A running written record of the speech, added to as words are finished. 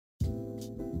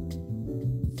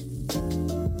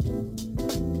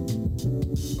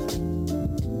What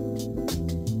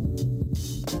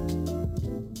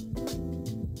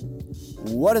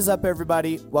is up,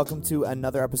 everybody? Welcome to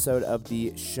another episode of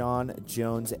the Sean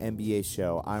Jones NBA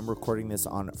Show. I'm recording this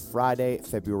on Friday,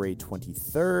 February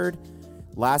 23rd.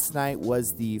 Last night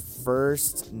was the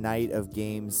first night of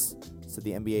games, so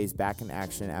the NBA is back in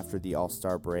action after the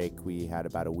All-Star break. We had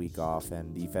about a week off,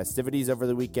 and the festivities over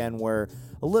the weekend were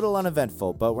a little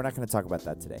uneventful, but we're not going to talk about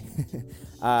that today.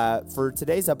 For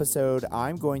today's episode,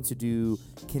 I'm going to do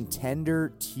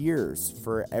contender tiers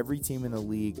for every team in the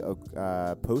league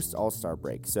post All-Star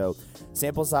break. So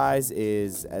sample size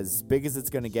is as big as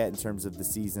it's going to get in terms of the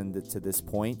season to this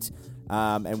point.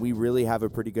 And we really have a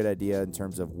pretty good idea in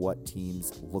terms of what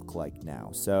teams look like now.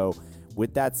 So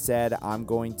with that said, I'm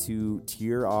going to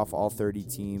tier off all 30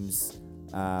 teams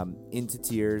into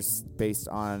tiers based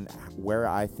on where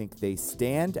I think they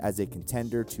stand as a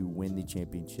contender to win the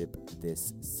championship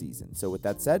this season. So with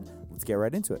that said, let's get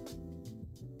right into it.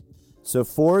 So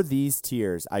for these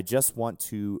tiers, I just want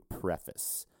to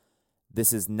preface,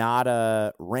 this is not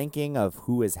a ranking of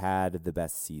who has had the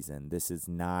best season. This is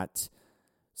not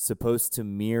supposed to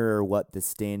mirror what the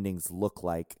standings look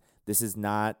like. This is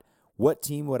not what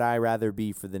team would I rather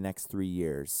be for the next 3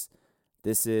 years.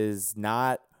 This is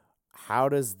not how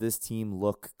does this team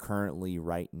look currently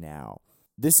right now.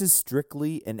 This is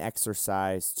strictly an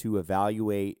exercise to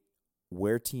evaluate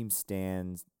where teams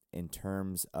stand in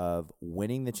terms of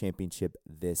winning the championship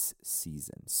this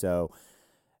season. So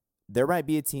there might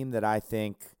be a team that I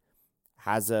think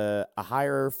has a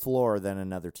higher floor than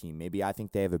another team. Maybe I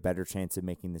think they have a better chance of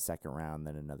making the second round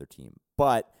than another team.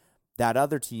 But that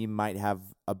other team might have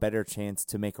a better chance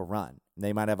to make a run.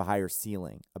 They might have a higher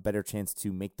ceiling, a better chance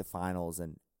to make the finals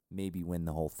and maybe win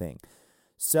the whole thing.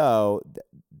 So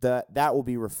that will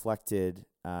be reflected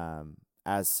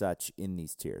as such in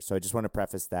these tiers. So I just want to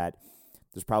preface that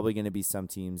there's probably going to be some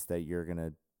teams that you're going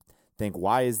to think,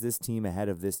 why is this team ahead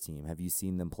of this team? Have you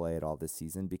seen them play at all this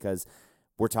season? Because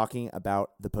we're talking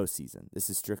about the postseason. This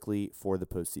is strictly for the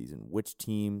postseason. Which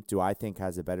team do I think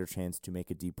has a better chance to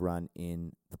make a deep run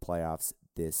in the playoffs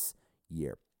this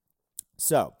year?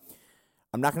 So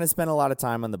I'm not going to spend a lot of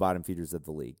time on the bottom feeders of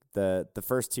the league. The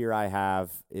first tier I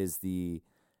have is the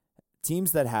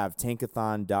teams that have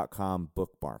tankathon.com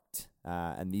bookmarked.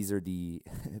 And these are the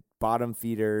bottom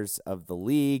feeders of the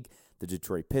league: the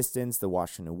Detroit Pistons, the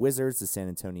Washington Wizards, the San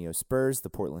Antonio Spurs, the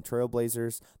Portland Trail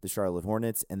Blazers, the Charlotte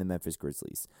Hornets, and the Memphis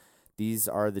Grizzlies. These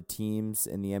are the teams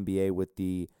in the NBA with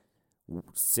the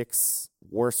 6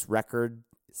 worst record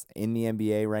in the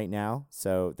NBA right now.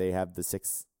 So they have the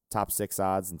top 6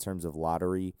 odds in terms of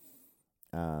lottery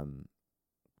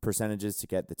percentages to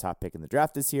get the top pick in the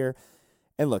draft this year.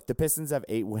 And look, the Pistons have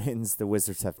 8 wins, the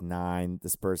Wizards have 9, the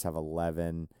Spurs have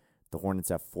 11, the Hornets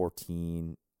have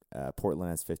 14, Portland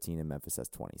has 15, and Memphis has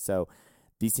 20. So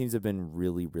these teams have been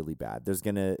really, really bad. There's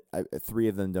going to 3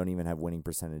 of them don't even have winning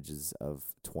percentages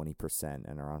of 20%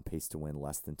 and are on pace to win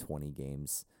less than 20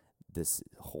 games this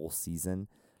whole season.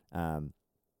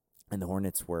 And the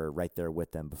Hornets were right there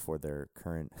with them before their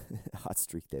current hot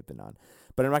streak they've been on.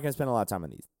 But I'm not going to spend a lot of time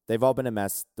on these. They've all been a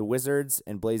mess. The Wizards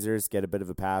and Blazers get a bit of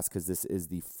a pass because this is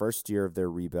the first year of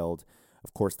their rebuild.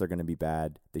 Of course, they're going to be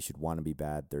bad. They should want to be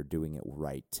bad. They're doing it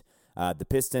right. The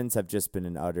Pistons have just been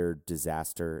an utter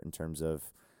disaster in terms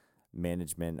of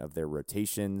management of their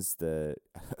rotations, the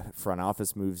front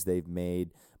office moves they've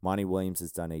made. Monty Williams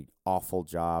has done an awful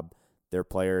job. Their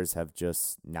players have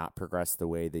just not progressed the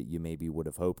way that you maybe would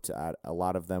have hoped a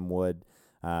lot of them would.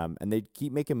 And they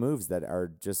keep making moves that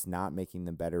are just not making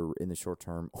them better in the short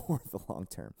term or the long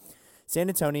term. San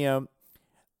Antonio,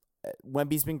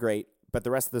 Wemby's been great, but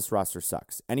the rest of this roster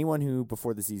sucks. Anyone who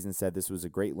before the season said this was a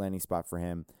great landing spot for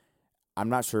him, I'm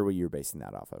not sure what you're basing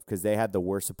that off of, because they had the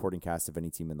worst supporting cast of any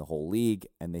team in the whole league,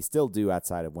 and they still do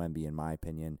outside of Wemby, in my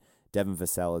opinion. Devin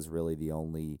Vassell is really the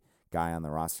only guy on the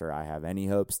roster I have any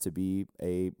hopes to be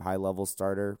a high-level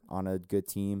starter on a good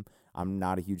team. I'm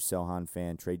not a huge Sohan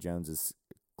fan. Trey Jones is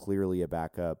clearly a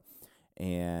backup,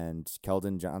 and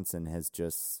Keldon Johnson has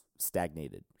just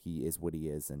stagnated. He is what he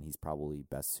is, and he's probably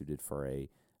best suited for a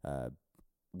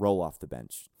roll off the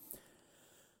bench.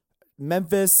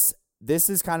 Memphis,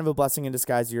 this is kind of a blessing in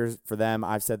disguise year for them.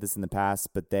 I've said this in the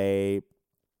past, but they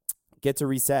get to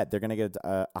reset. They're going to get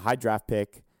a high draft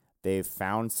pick. They've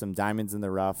found some diamonds in the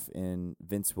rough in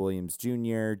Vince Williams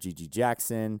Jr., Gigi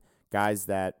Jackson, guys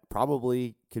that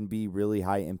probably can be really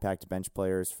high-impact bench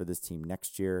players for this team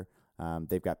next year.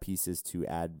 They've got pieces to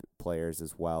add players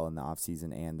as well in the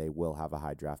offseason, and they will have a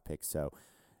high draft pick. So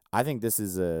I think this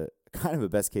is a kind of a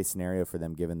best-case scenario for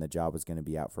them, given the job was going to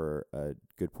be out for a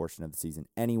good portion of the season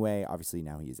anyway. Obviously,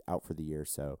 now he is out for the year,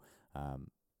 so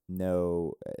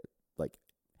no like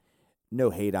no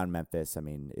hate on Memphis. I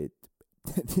mean,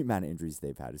 the amount of injuries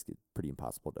they've had is pretty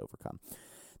impossible to overcome.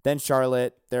 Then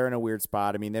Charlotte, they're in a weird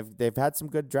spot. I mean, they've had some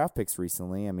good draft picks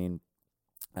recently. I mean,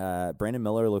 Brandon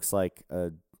Miller looks like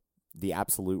the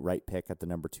absolute right pick at the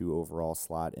number 2 overall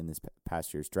slot in this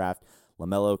past year's draft.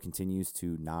 LaMelo continues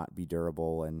to not be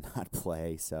durable and not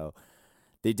play, so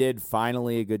they did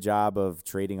finally a good job of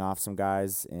trading off some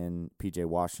guys in P.J.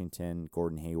 Washington,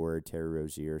 Gordon Hayward, Terry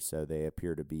Rozier, so they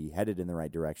appear to be headed in the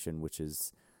right direction, which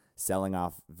is selling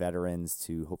off veterans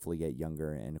to hopefully get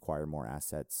younger and acquire more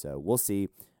assets. So we'll see.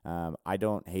 I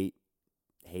don't hate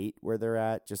where they're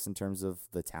at just in terms of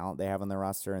the talent they have on their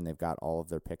roster, and they've got all of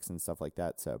their picks and stuff like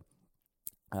that. So,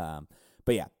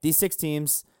 but yeah, these 6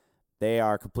 teams, they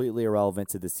are completely irrelevant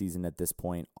to the season at this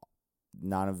point.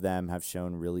 None of them have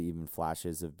shown really even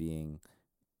flashes of being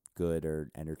good or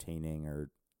entertaining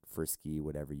or frisky,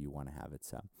 whatever you want to have it.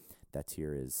 So that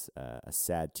tier is a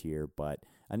sad tier, but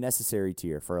a necessary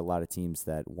tier for a lot of teams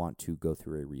that want to go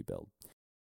through a rebuild.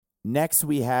 Next,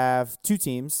 we have 2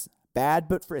 teams, bad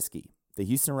but frisky, the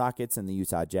Houston Rockets and the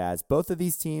Utah Jazz. Both of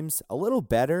these teams a little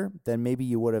better than maybe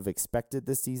you would have expected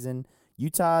this season.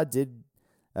 Utah did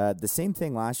the same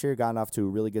thing last year, got off to a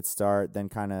really good start, then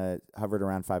kind of hovered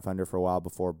around 500 for a while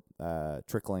before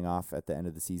trickling off at the end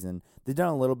of the season. They've done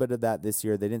a little bit of that this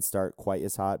year. They didn't start quite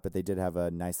as hot, but they did have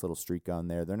a nice little streak on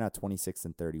there. They're now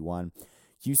 26-31.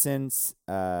 Houston's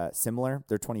similar.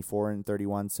 They're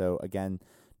 24-31. So again,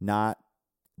 not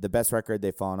the best record.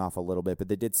 They've fallen off a little bit, but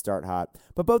they did start hot.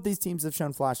 But both these teams have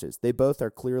shown flashes. They both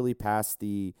are clearly past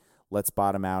the let's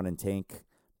bottom out and tank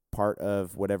part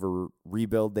of whatever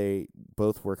rebuild they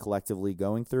both were collectively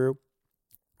going through.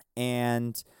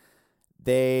 And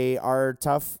they are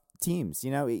tough teams.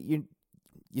 You know,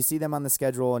 you see them on the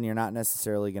schedule, and you're not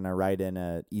necessarily going to write in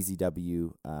an easy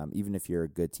W, even if you're a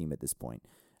good team at this point.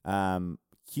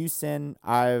 Houston,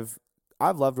 I've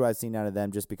loved what I've seen out of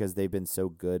them just because they've been so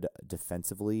good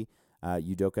defensively.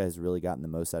 Udoka has really gotten the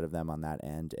most out of them on that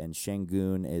end, and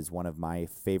Şengün is one of my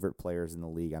favorite players in the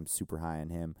league. I'm super high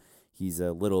on him. He's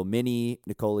a little mini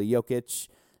Nikola Jokic,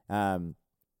 and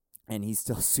he's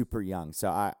still super young. So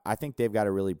I think they've got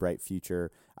a really bright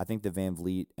future. I think the Van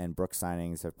Vliet and Brooks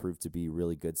signings have proved to be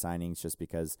really good signings just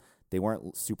because they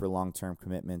weren't super long-term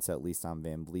commitments, at least on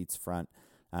Van Vliet's front.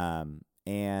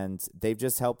 And they've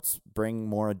just helped bring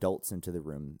more adults into the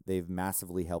room. They've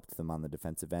massively helped them on the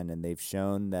defensive end, and they've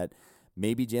shown that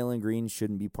maybe Jalen Green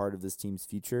shouldn't be part of this team's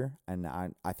future. And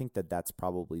I think that that's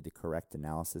probably the correct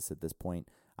analysis at this point.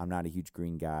 I'm not a huge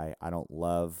Green guy. I don't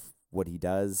love what he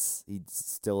does. He's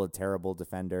still a terrible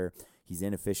defender. He's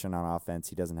inefficient on offense.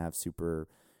 He doesn't have super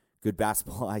good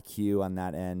basketball IQ on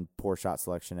that end. Poor shot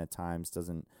selection at times.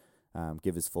 Doesn't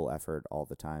give his full effort all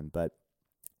the time. But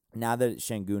now that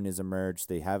Şengün has emerged,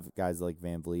 they have guys like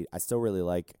Van Vliet. I still really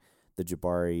like the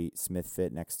Jabari Smith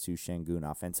fit next to Şengün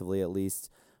offensively at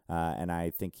least. And I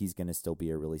think he's going to still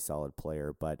be a really solid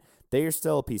player. But they are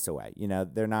still a piece away. You know,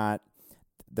 they're not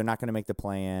going to make the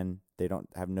play-in. They don't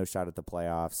have no shot at the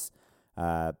playoffs.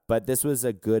 But this was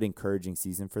a good, encouraging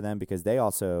season for them because they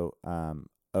also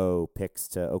owe picks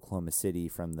to Oklahoma City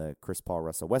from the Chris Paul,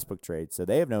 Russell Westbrook trade. So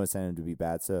they have no incentive to be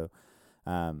bad. So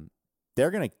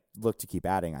they're going to look to keep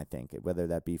adding, I think, whether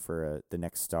that be for the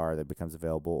next star that becomes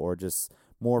available or just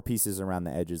more pieces around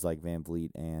the edges like Van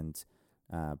Vliet and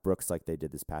Brooks like they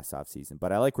did this past offseason.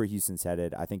 But I like where Houston's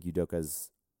headed. I think Udoka's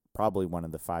probably one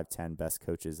of the 5-10 best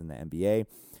coaches in the NBA.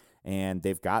 And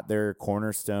they've got their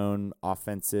cornerstone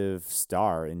offensive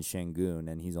star in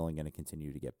Şengün, and he's only going to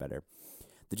continue to get better.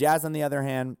 The Jazz, on the other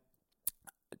hand,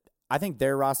 I think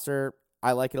their roster,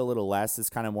 I like it a little less. It's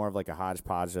kind of more of like a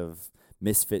hodgepodge of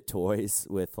misfit toys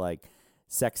with like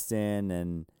Sexton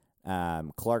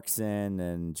and Clarkson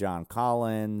and John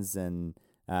Collins. And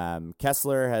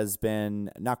Kessler has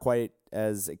been not quite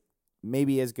as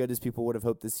maybe as good as people would have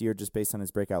hoped this year just based on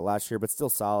his breakout last year, but still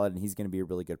solid, and he's going to be a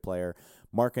really good player.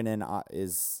 Markkanen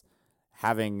is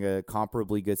having a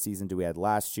comparably good season to we had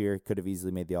last year. Could have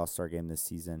easily made the All-Star game this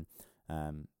season.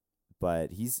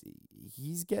 But he's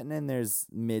getting in there's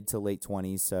mid to late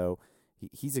 20s, so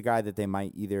he's a guy that they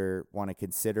might either want to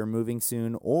consider moving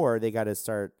soon or they got to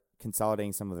start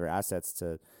consolidating some of their assets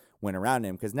to win around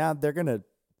him because now they're going to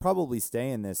probably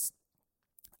stay in this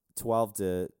 12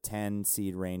 to 10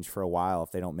 seed range for a while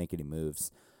if they don't make any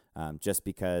moves, just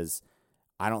because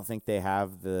I don't think they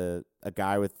have a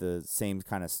guy with the same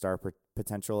kind of star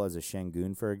potential as a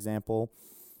Şengün, for example.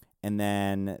 And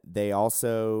then they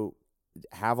also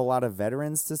have a lot of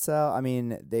veterans to sell. I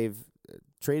mean, they've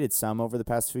traded some over the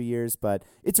past few years, but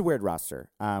it's a weird roster.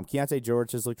 Keontae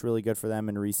George has looked really good for them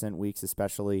in recent weeks,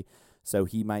 especially. So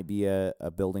he might be a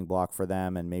building block for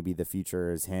them, and maybe the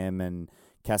future is him and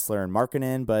Kessler and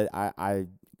Markkanen. But I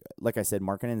like I said,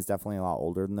 Markkanen is definitely a lot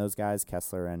older than those guys.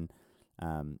 Kessler and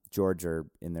George are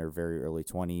in their very early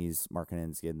 20s.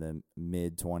 Markkanen's in the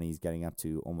mid-20s, getting up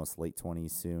to almost late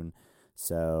 20s soon.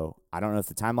 So I don't know if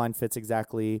the timeline fits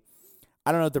exactly.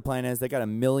 I don't know what their plan is. They got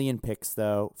 1 million picks,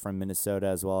 though, from Minnesota,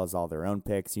 as well as all their own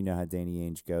picks. You know how Danny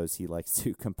Ainge goes. He likes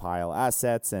to compile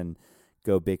assets and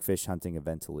go big fish hunting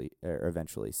eventually.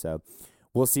 So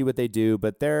we'll see what they do.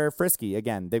 But they're frisky.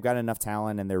 Again, they've got enough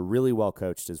talent, and they're really well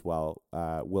coached as well.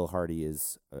 Will Hardy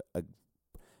is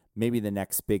maybe the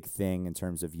next big thing in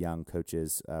terms of young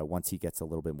coaches once he gets a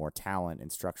little bit more talent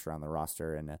and structure on the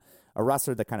roster, and a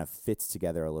roster that kind of fits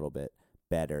together a little bit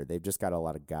better. They've just got a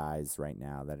lot of guys right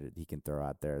now that he can throw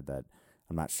out there that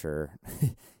I'm not sure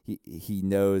he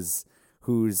knows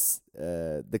who's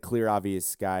the clear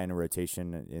obvious guy in a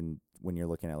rotation when you're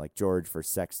looking at like George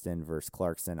versus Sexton versus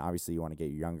Clarkson. Obviously you want to get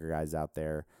your younger guys out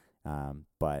there,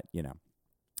 but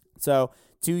so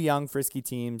 2 young frisky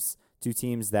teams, 2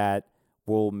 teams that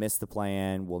will miss the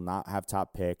play-in, will not have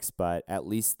top picks, but at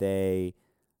least they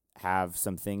have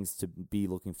some things to be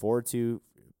looking forward to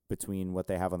between what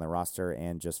they have on the roster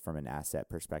and just from an asset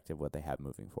perspective, what they have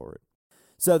moving forward.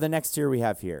 So the next tier we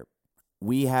have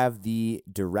the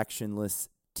directionless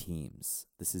teams.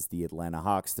 This is the Atlanta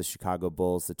Hawks, the Chicago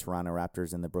Bulls, the Toronto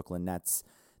Raptors, and the Brooklyn Nets.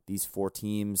 These 4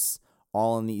 teams,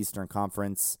 all in the Eastern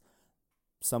Conference,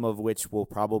 some of which will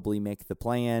probably make the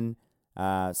play-in,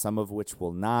 some of which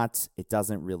will not. It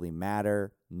doesn't really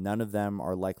matter. None of them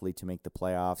are likely to make the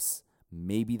playoffs.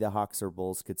 Maybe the Hawks or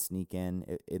Bulls could sneak in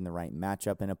the right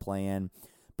matchup in a play-in.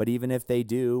 But even if they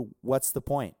do, what's the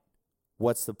point?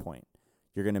 What's the point?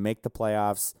 You're going to make the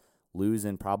playoffs, lose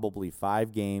in probably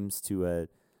 5 games to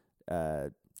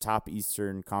a top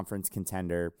Eastern Conference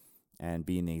contender, and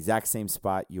be in the exact same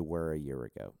spot you were a year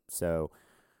ago. So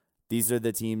these are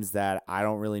the teams that I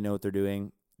don't really know what they're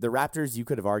doing. The Raptors, you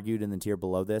could have argued in the tier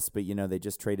below this, but, they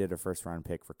just traded a first-round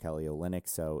pick for Kelly Olynyk,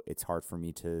 so it's hard for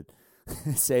me to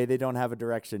say they don't have a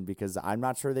direction, because I'm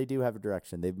not sure they do have a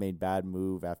direction. They've made bad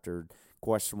move after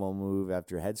questionable move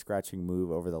after head-scratching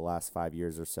move over the last 5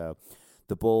 years or so.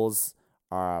 The Bulls,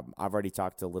 I've already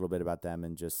talked a little bit about them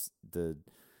and just the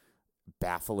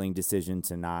baffling decision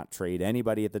to not trade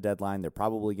anybody at the deadline. They're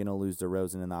probably going to lose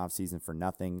DeRozan in the offseason for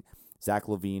nothing. Zach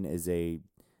LaVine is a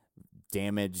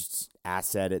damaged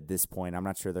asset at this point. I'm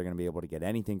not sure they're going to be able to get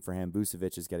anything for him.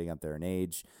 Vucevic is getting up there in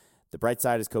age. The bright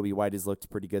side is Kobe White has looked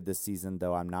pretty good this season,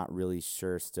 though I'm not really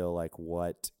sure still like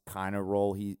what kind of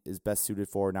role he is best suited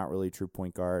for. Not really a true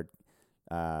point guard,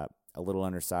 a little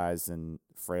undersized and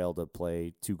frail to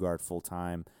play 2-guard full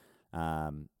time.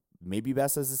 Maybe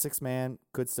best as a 6-man,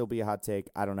 could still be a hot take.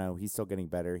 I don't know. He's still getting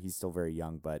better. He's still very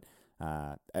young, but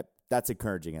that's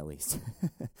encouraging at least.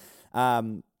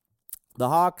 The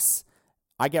Hawks,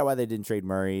 I get why they didn't trade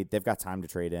Murray. They've got time to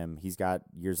trade him. He's got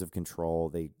years of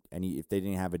control. If they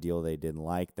didn't have a deal they didn't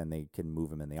like, then they can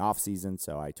move him in the offseason,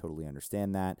 so I totally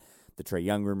understand that. The Trae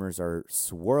Young rumors are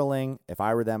swirling. If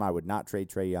I were them, I would not trade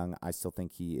Trae Young. I still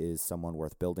think he is someone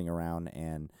worth building around,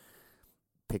 and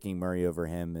picking Murray over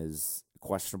him is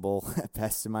questionable at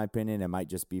best, in my opinion. It might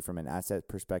just be from an asset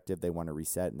perspective. They want to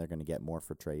reset, and they're going to get more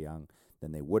for Trae Young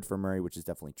than they would for Murray, which is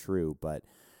definitely true, but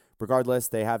regardless,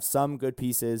 they have some good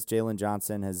pieces. Jalen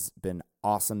Johnson has been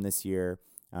awesome this year.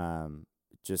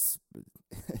 Just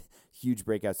huge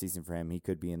breakout season for him. He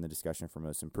could be in the discussion for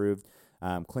most improved.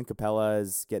 Clint Capella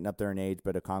is getting up there in age,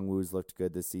 but Okongwu's looked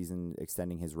good this season,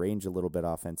 extending his range a little bit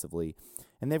offensively.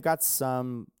 And they've got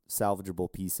some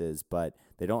salvageable pieces, but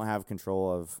they don't have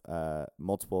control of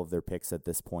multiple of their picks at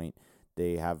this point.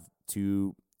 They have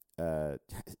 2,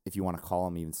 if you want to call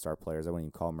them even star players, I wouldn't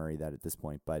even call Murray that at this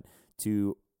point, but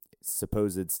 2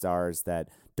 supposed stars that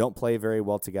don't play very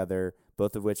well together,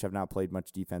 both of which have not played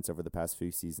much defense over the past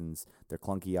few seasons. They're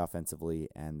clunky offensively,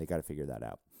 and they got to figure that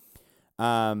out.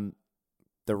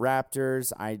 The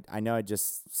Raptors, I know I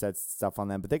just said stuff on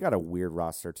them, but they got a weird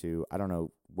roster too. I don't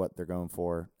know what they're going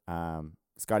for.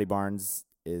 Scotty Barnes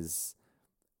is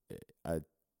a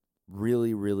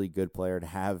really, really good player to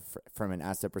have from an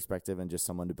asset perspective and just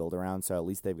someone to build around, so at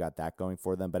least they've got that going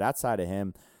for them. But outside of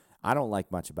him, I don't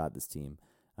like much about this team.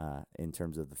 In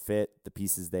terms of the fit, the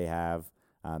pieces they have,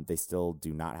 they still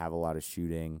do not have a lot of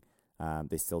shooting.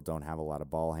 They still don't have a lot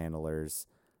of ball handlers.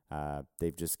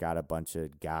 They've just got a bunch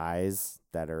of guys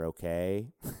that are okay,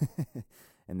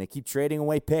 and they keep trading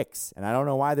away picks, and I don't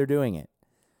know why they're doing it.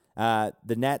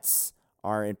 The Nets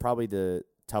are in probably the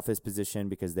toughest position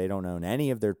because they don't own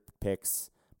any of their picks,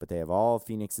 but they have all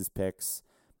Phoenix's picks,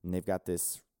 and they've got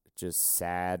this just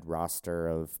sad roster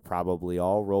of probably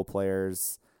all role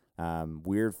players,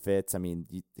 weird fits. I mean,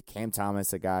 Cam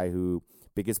Thomas, a guy who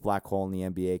biggest black hole in the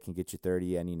NBA, can get you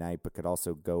 30 any night, but could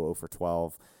also go 0 for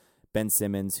 12. Ben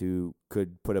Simmons, who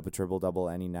could put up a triple-double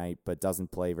any night, but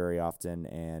doesn't play very often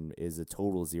and is a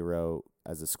total zero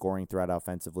as a scoring threat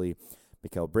offensively.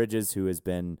 Mikal Bridges, who has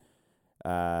been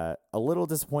a little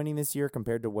disappointing this year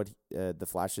compared to what the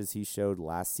flashes he showed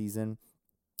last season.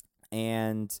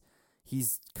 And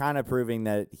he's kind of proving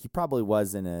that he probably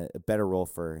was in a better role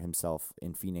for himself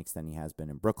in Phoenix than he has been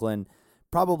in Brooklyn.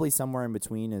 Probably somewhere in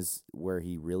between is where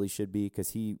he really should be, because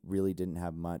he really didn't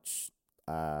have much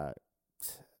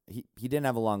He didn't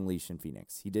have a long leash in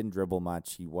Phoenix. He didn't dribble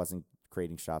much. He wasn't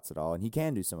creating shots at all, and he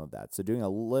can do some of that. So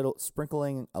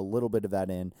sprinkling a little bit of that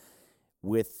in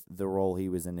with the role he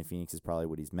was in Phoenix is probably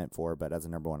what he's meant for, but as a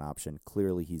number one option,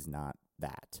 clearly he's not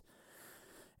that.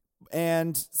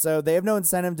 And so they have no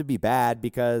incentive to be bad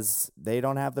because they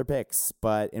don't have their picks.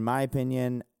 But in my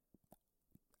opinion,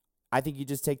 I think you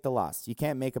just take the loss. You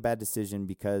can't make a bad decision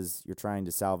because you're trying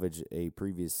to salvage a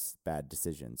previous bad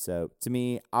decision. So to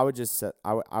me, I would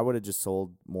have just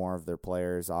sold more of their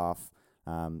players off.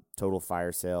 Total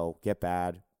fire sale. Get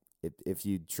bad. If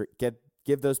you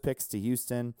give those picks to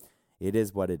Houston, it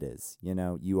is what it is.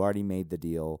 You already made the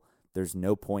deal. There's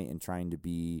no point in trying to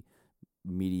be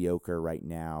mediocre right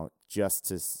now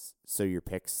just so your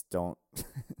picks don't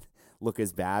look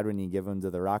as bad when you give them to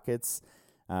the Rockets.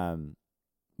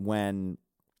 When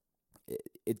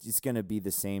it's going to be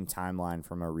the same timeline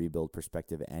from a rebuild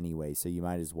perspective anyway, so you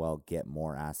might as well get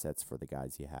more assets for the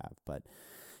guys you have. But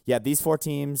yeah, these four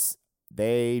teams,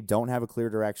 they don't have a clear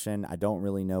direction. I don't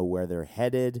really know where they're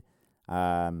headed,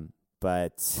 but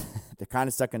they're kind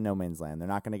of stuck in no man's land. They're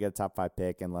not going to get a top 5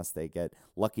 pick unless they get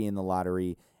lucky in the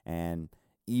lottery, and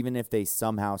even if they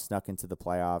somehow snuck into the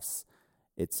playoffs,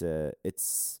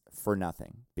 it's for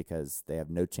nothing because they have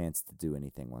no chance to do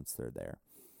anything once they're there.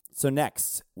 So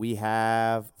next, we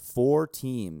have 4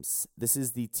 teams. This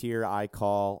is the tier I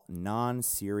call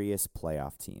non-serious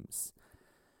playoff teams.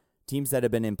 Teams that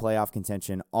have been in playoff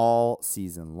contention all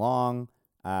season long.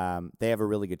 They have a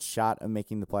really good shot of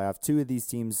making the playoff. 2 of these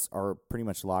teams are pretty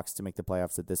much locks to make the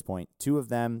playoffs at this point. 2 of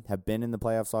them have been in the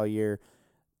playoffs all year,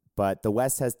 but the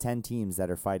West has 10 teams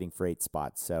that are fighting for 8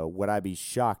 spots. So would I be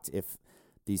shocked if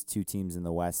these 2 teams in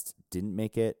the West didn't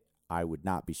make it? I would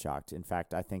not be shocked. In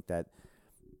fact, I think that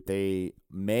they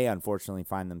may unfortunately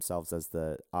find themselves as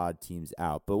the odd teams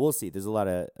out, but we'll see. There's a lot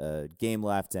of game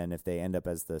left, and if they end up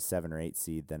as the 7 or 8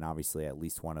 seed, then obviously at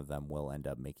least one of them will end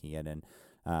up making it, and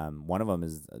one of them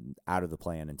is out of the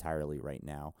play-in entirely right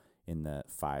now in the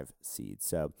 5 seed.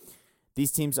 So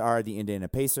these teams are the Indiana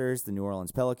Pacers, the New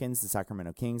Orleans Pelicans, the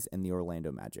Sacramento Kings, and the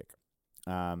Orlando Magic.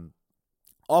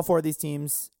 All 4 of these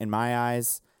teams, in my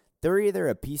eyes, they're either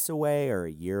a piece away or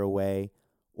a year away,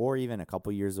 or even a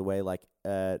couple years away. Like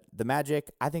the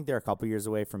Magic, I think they're a couple years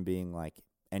away from being like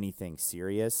anything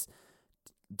serious.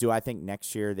 Do I think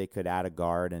next year they could add a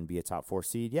guard and be a top 4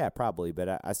 seed? Yeah, probably,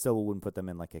 but I still wouldn't put them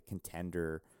in like a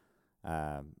contender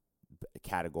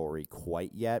category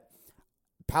quite yet.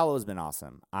 Paolo's been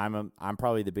awesome. I'm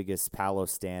probably the biggest Paolo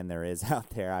stan there is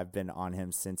out there. I've been on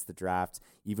him since the draft.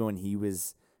 Even when he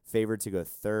was favored to go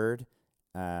 3rd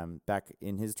back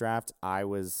in his draft, I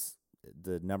was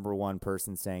the number one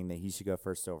person saying that he should go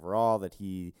 1st overall, that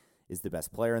he is the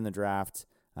best player in the draft.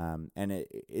 And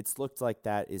it's looked like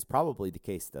that is probably the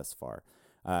case thus far.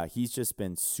 He's just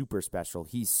been super special.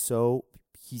 He's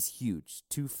huge,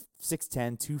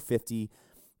 6'10", 250,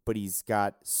 but he's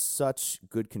got such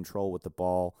good control with the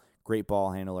ball, great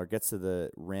ball handler, gets to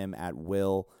the rim at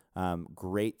will,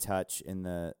 great touch in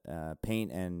the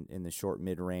paint and in the short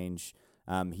mid-range.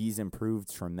 He's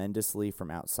improved tremendously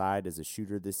from outside as a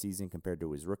shooter this season compared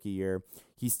to his rookie year.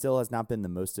 He still has not been the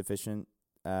most efficient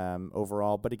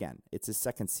overall, but again, it's his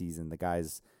 2nd season. The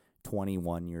guy's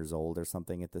 21 years old or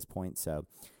something at this point, so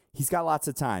he's got lots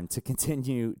of time to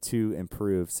continue to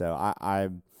improve. So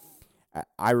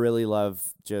I really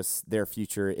love just their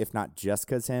future, if not just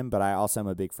because him, but I also am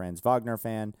a big Franz Wagner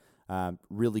fan.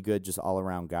 Really good, just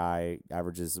all-around guy,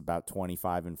 averages about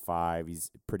 25 and 5.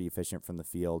 He's pretty efficient from the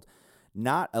field.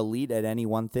 Not elite at any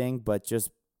one thing, but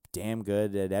just damn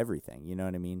good at everything. You know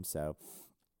what I mean? So,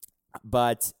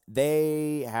 but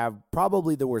they have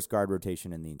probably the worst guard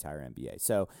rotation in the entire NBA.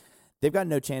 So they've got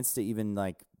no chance to even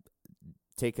like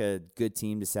take a good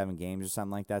team to 7 games or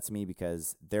something like that to me,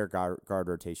 because their guard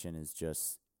rotation is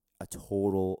just a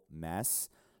total mess.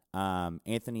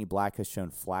 Anthony Black has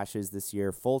shown flashes this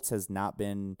year. Fultz has not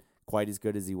been quite as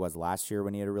good as he was last year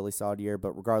when he had a really solid year,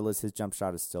 but regardless, his jump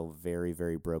shot is still very,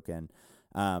 very broken.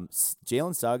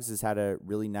 Jalen Suggs has had a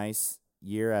really nice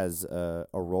year as a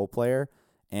role player,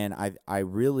 and I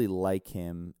really like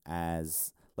him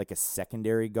as like a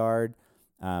secondary guard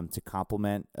to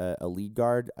complement a lead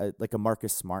guard, like a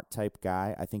Marcus Smart type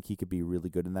guy. I think he could be really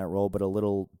good in that role, but a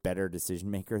little better decision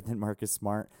maker than Marcus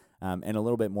Smart, and a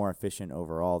little bit more efficient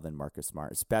overall than Marcus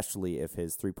Smart, especially if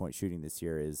his 3-point shooting this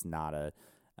year is not a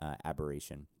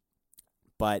aberration.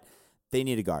 But they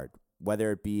need a guard,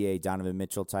 whether it be a Donovan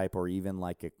Mitchell type or even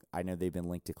like I know they've been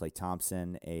linked to Klay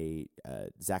Thompson, a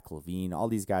Zach LaVine. All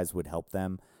these guys would help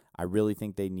them. I really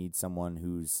think they need someone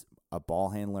who's a ball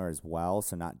handler as well,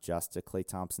 so not just a Klay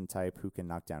Thompson type who can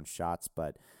knock down shots,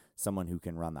 but someone who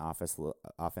can run the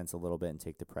offense a little bit and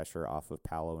take the pressure off of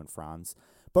Paolo and Franz.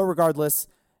 But regardless,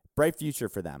 bright future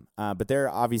for them. But they're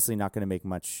obviously not going to make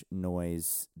much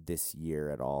noise this year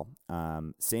at all.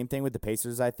 Same thing with the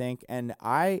Pacers, I think. And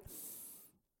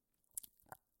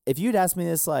if you'd asked me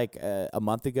this like a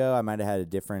month ago, I might have had a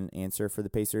different answer for the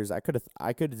Pacers. I could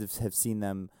have seen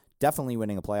them definitely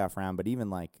winning a playoff round, but even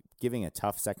like giving a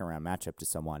tough second round matchup to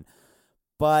someone.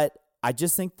 But I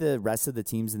just think the rest of the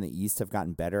teams in the East have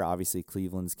gotten better. Obviously,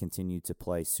 Cleveland's continued to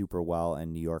play super well,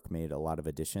 and New York made a lot of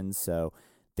additions. So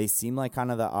they seem like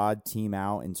kind of the odd team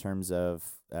out in terms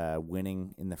of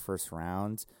winning in the first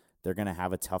round. They're going to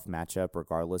have a tough matchup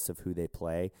regardless of who they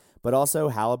play. But also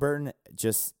Halliburton,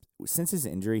 just since his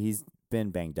injury, he's been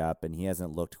banged up, and he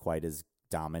hasn't looked quite as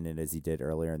dominant as he did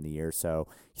earlier in the year. So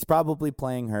he's probably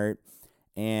playing hurt.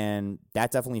 And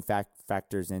that definitely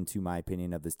factors into my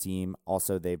opinion of this team.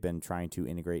 Also, they've been trying to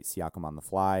integrate Siakam on the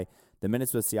fly. The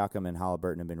minutes with Siakam and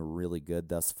Halliburton have been really good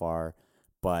thus far,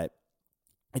 but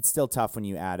it's still tough when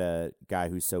you add a guy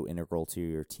who's so integral to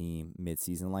your team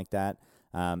midseason like that.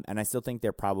 And I still think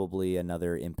they're probably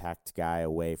another impact guy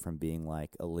away from being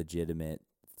like a legitimate,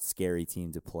 scary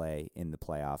team to play in the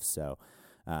playoffs. So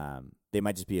they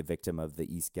might just be a victim of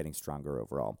the East getting stronger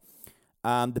overall.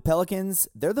 The Pelicans,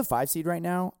 they're the 5 seed right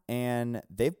now, and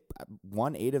they've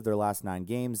won 8 of their last 9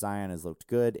 games. Zion has looked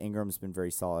good. Ingram's been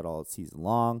very solid all season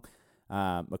long.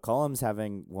 McCollum's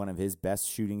having one of his best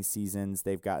shooting seasons.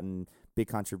 They've gotten big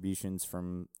contributions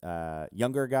from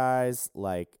younger guys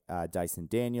like Dyson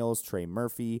Daniels, Trey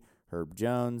Murphy, Herb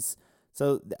Jones.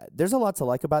 So there's a lot to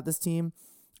like about this team.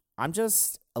 I'm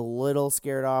just a little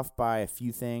scared off by a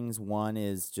few things. One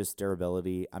is just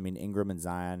durability. I mean, Ingram and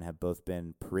Zion have both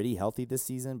been pretty healthy this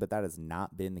season, but that has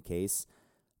not been the case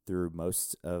through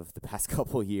most of the past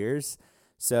couple years.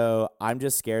 So I'm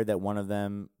just scared that one of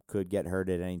them could get hurt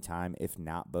at any time, if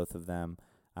not both of them.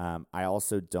 I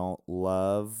also don't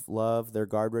love their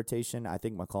guard rotation. I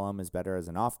think McCollum is better as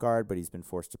an off guard, but he's been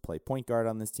forced to play point guard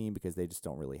on this team because they just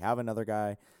don't really have another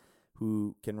guy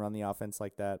who can run the offense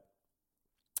like that.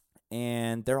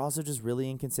 And they're also just really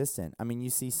inconsistent. I mean, you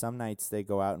see some nights they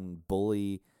go out and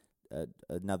bully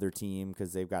another team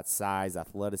because they've got size,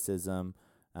 athleticism,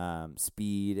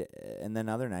 speed, and then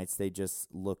other nights they just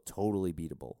look totally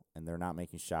beatable and they're not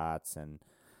making shots. And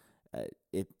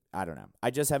I don't know.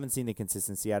 I just haven't seen the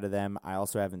consistency out of them. I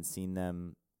also haven't seen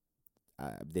them.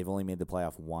 They've only made the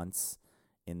playoff once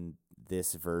in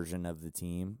this version of the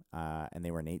team, and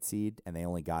they were an 8 seed, and they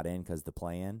only got in because the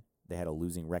play-in. They had a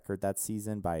losing record that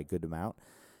season by a good amount.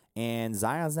 And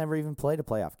Zion's never even played a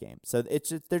playoff game. So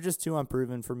they're just too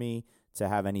unproven for me to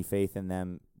have any faith in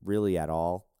them really at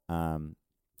all. And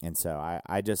so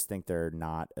I just think they're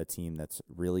not a team that's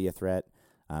really a threat,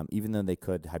 even though they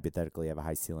could hypothetically have a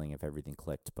high ceiling if everything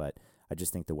clicked. But I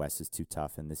just think the West is too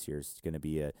tough, and this year's going to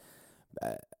be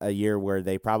a year where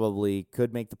they probably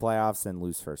could make the playoffs and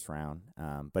lose first round.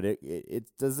 But it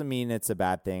doesn't mean it's a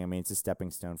bad thing. I mean, it's a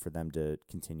stepping stone for them to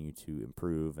continue to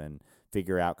improve and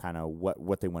figure out kind of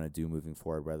what they want to do moving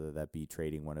forward, whether that be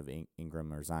trading one of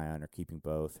Ingram or Zion or keeping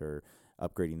both or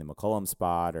upgrading the McCollum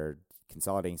spot or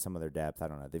consolidating some of their depth. I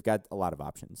don't know. They've got a lot of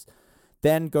options.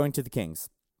 Then going to the Kings.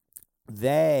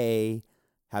 They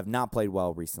have not played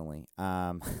well recently.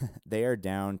 They are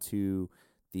down to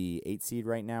the 8 seed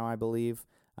right now, I believe.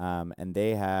 And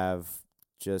they have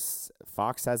just –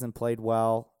 Fox hasn't played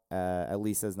well, at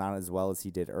least as not as well as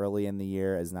he did early in the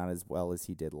year, as not as well as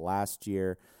he did last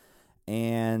year.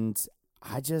 And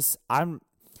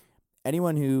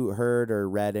anyone who heard or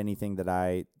read anything that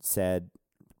I said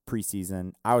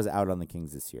preseason, I was out on the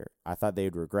Kings this year. I thought they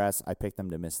would regress. I picked them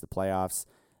to miss the playoffs.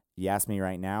 You ask me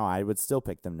right now, I would still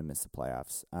pick them to miss the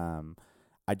playoffs.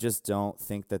 I just don't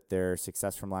think that their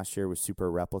success from last year was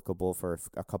super replicable for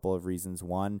a couple of reasons.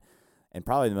 One, and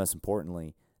probably the most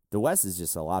importantly, the West is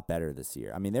just a lot better this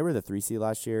year. I mean, they were the 3 seed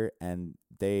last year, and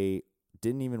they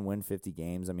didn't even win 50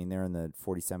 games. I mean, they're in the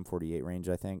 47, 48 range,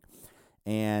 I think.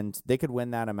 And they could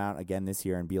win that amount again this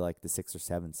year and be like the 6 or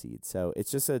 7 seed. So it's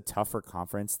just a tougher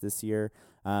conference this year.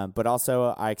 But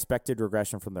also, I expected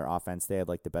regression from their offense. They had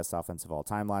like the best offense of all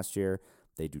time last year.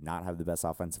 They do not have the best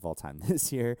offense of all time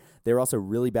this year. They were also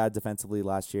really bad defensively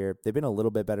last year. They've been a little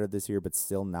bit better this year, but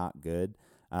still not good.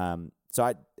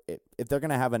 If they're going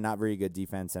to have a not very good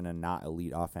defense and a not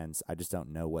elite offense, I just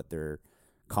don't know what their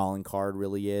calling card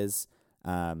really is.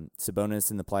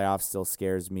 Sabonis in the playoffs still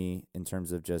scares me in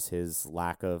terms of just his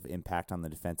lack of impact on the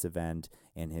defensive end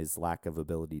and his lack of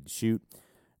ability to shoot.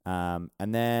 And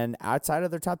then outside of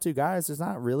their top 2 guys, there's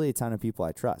not really a ton of people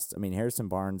I trust. I mean, Harrison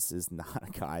Barnes is not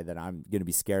a guy that I'm going to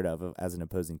be scared of as an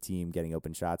opposing team getting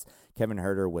open shots. Kevin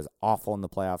Huerter was awful in the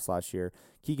playoffs last year.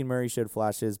 Keegan Murray showed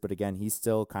flashes, but again, he's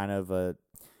still kind of a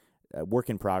work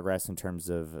in progress in terms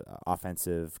of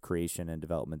offensive creation and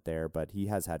development there, but he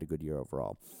has had a good year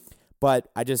overall.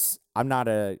 But I'm not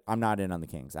in on the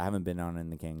Kings. I haven't been on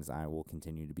the Kings. I will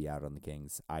continue to be out on the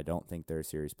Kings. I don't think they're a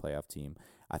serious playoff team.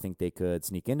 I think they could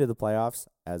sneak into the playoffs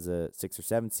as a 6 or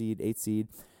 7 seed, 8 seed,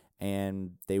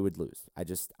 and they would lose.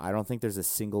 I don't think there's a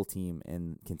single team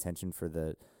in contention for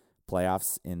the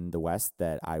playoffs in the West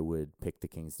that I would pick the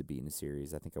Kings to beat in a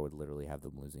series. I think I would literally have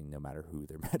them losing no matter who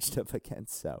they're matched up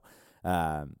against. So,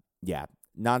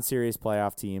 non-serious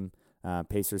playoff team.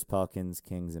 Pacers, Pelicans,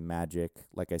 Kings, and Magic.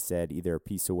 Like I said, either a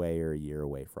piece away or a year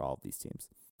away for all of these teams.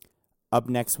 Up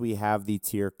next, we have the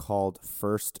tier called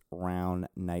First Round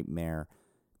Nightmare.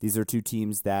 These are 2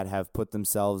 teams that have put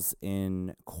themselves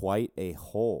in quite a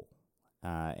hole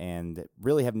and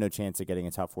really have no chance of getting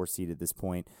a top 4 seed at this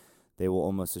point. They will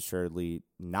almost assuredly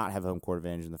not have home court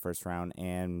advantage in the first round,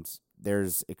 and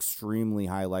there's extremely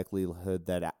high likelihood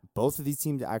that both of these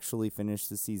teams actually finish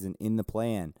the season in the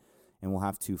play-in and will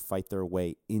have to fight their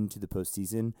way into the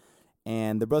postseason.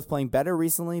 And they're both playing better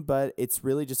recently, but it's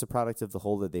really just a product of the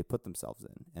hole that they put themselves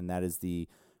in, and that is the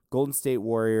Golden State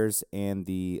Warriors and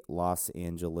the Los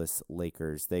Angeles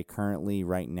Lakers. They currently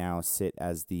right now sit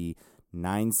as the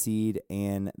 9 seed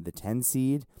and the 10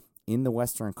 seed in the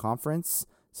Western Conference,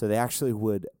 so they actually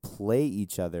would play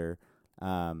each other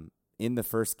in the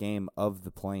first game of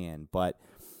the play-in. But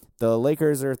the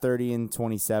Lakers are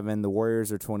 30-27, the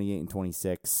Warriors are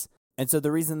 28-26. And so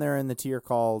the reason they're in the tier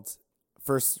called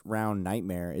First Round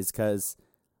Nightmare is because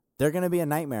they're going to be a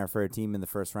nightmare for a team in the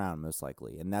first round, most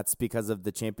likely. And that's because of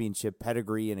the championship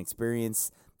pedigree and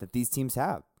experience that these teams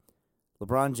have.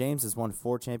 LeBron James has won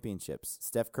 4 championships.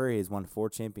 Steph Curry has won 4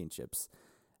 championships.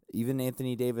 Even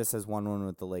Anthony Davis has won one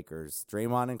with the Lakers.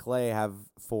 Draymond and Clay have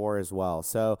 4 as well.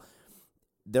 So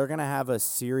they're going to have a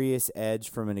serious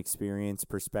edge from an experience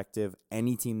perspective,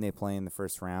 any team they play in the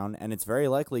first round, and it's very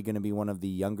likely going to be one of the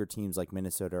younger teams like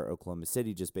Minnesota or Oklahoma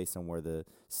City, just based on where the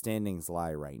standings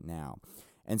lie right now.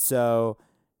 And so,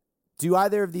 do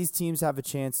either of these teams have a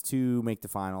chance to make the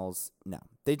finals? No,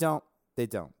 they don't.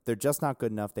 They're just not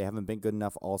good enough. They haven't been good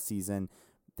enough all season.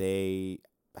 They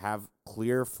have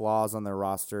clear flaws on their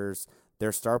rosters.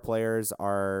 Their star players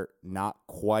are not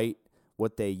quite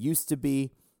what they used to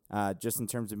be. Just in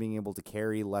terms of being able to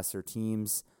carry lesser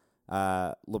teams.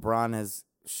 LeBron has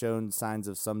shown signs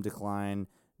of some decline.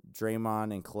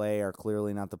 Draymond and Clay are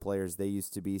clearly not the players they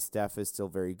used to be. Steph is still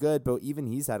very good, but even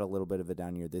he's had a little bit of a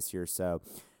down year this year. So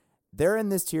they're in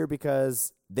this tier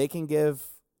because they can give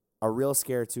a real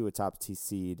scare to a top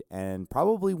seed and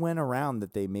probably win a round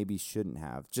that they maybe shouldn't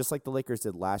have. Just like the Lakers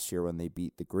did last year when they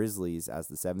beat the Grizzlies as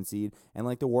the 7th seed, and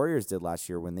like the Warriors did last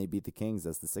year when they beat the Kings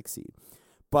as the 6th seed.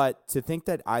 But to think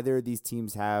that either of these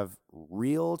teams have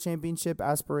real championship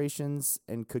aspirations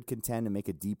and could contend and make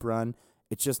a deep run,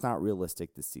 it's just not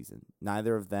realistic this season.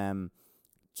 Neither of them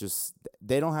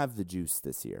they don't have the juice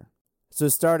this year. So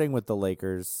starting with the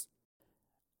Lakers,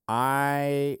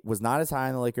 I was not as high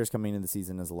on the Lakers coming into the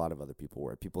season as a lot of other people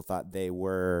were. People thought they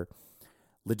were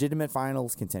legitimate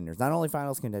finals contenders. Not only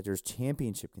finals contenders,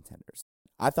 championship contenders.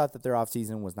 I thought that their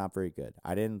offseason was not very good.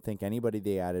 I didn't think anybody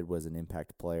they added was an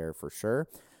impact player for sure.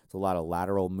 It's a lot of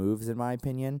lateral moves, in my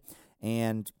opinion.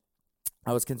 And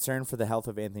I was concerned for the health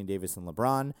of Anthony Davis and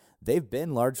LeBron. They've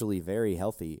been largely very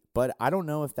healthy, but I don't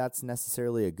know if that's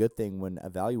necessarily a good thing when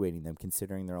evaluating them,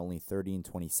 considering they're only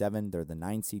 30-27. They're the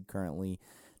 9 seed currently.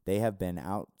 They have been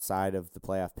outside of the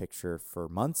playoff picture for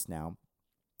months now.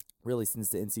 Really, since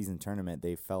the in-season tournament,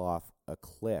 they fell off a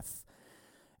cliff.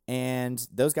 And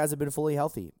those guys have been fully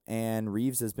healthy, and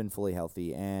Reeves has been fully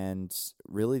healthy. And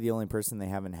really the only person they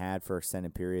haven't had for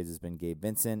extended periods has been Gabe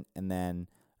Vincent, and then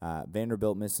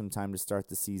Vanderbilt missed some time to start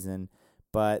the season.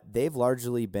 But they've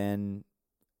largely been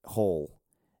whole,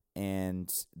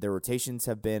 and their rotations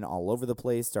have been all over the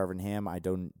place. Darvin Ham, I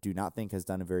do not think has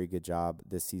done a very good job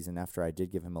this season after I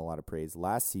did give him a lot of praise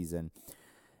last season.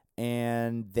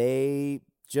 And I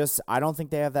don't think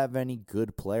they have that many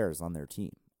good players on their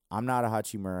team. I'm not a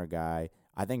Hachimura guy.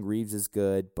 I think Reeves is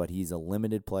good, but he's a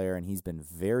limited player, and he's been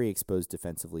very exposed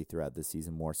defensively throughout this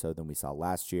season, more so than we saw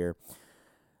last year.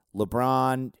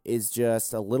 LeBron is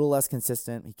just a little less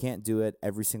consistent. He can't do it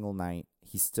every single night.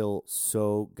 He's still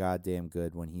so goddamn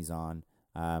good when he's on.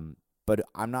 But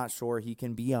I'm not sure he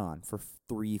can be on for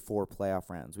 3-4 playoff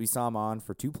rounds. We saw him on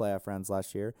for 2 playoff rounds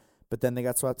last year, but then they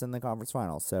got swept in the conference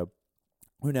finals. So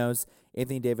who knows?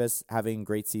 Anthony Davis having a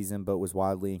great season, but was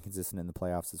wildly inconsistent in the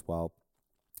playoffs as well.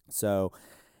 So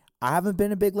I haven't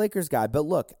been a big Lakers guy, but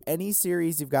look, any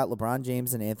series you've got LeBron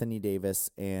James and Anthony Davis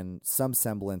and some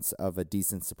semblance of a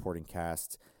decent supporting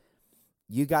cast,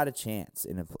 you got a chance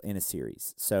in a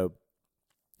series. So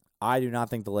I do not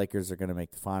think the Lakers are going to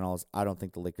make the finals. I don't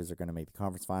think the Lakers are going to make the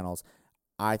conference finals.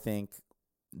 I think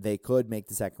they could make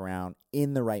the second round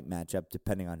in the right matchup,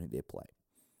 depending on who they play.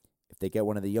 If they get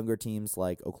one of the younger teams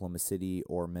like Oklahoma City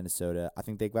or Minnesota, I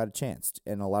think they've got a chance.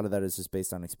 And a lot of that is just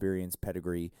based on experience,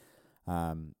 pedigree,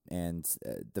 and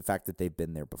the fact that they've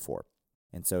been there before.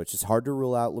 And so it's just hard to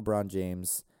rule out LeBron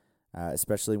James,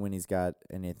 especially when he's got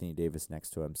an Anthony Davis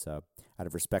next to him. So out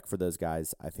of respect for those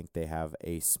guys, I think they have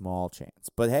a small chance.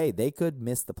 But hey, they could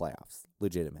miss the playoffs,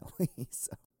 legitimately.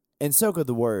 And so could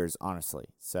the Warriors, honestly.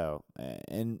 So,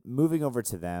 and moving over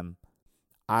to them,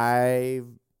 I've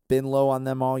been low on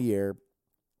them all year.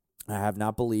 I have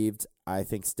not believed. I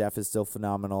think Steph is still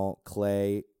phenomenal.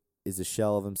 Klay is a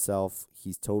shell of himself.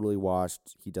 He's totally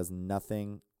washed. He does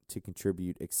nothing to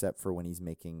contribute except for when he's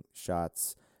making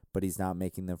shots, but he's not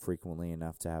making them frequently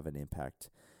enough to have an impact.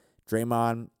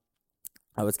 Draymond,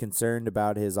 I was concerned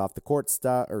about his on the court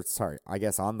stuff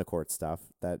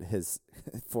that has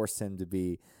forced him to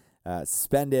be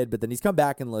suspended, but then he's come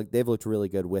back and they've looked really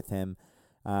good with him.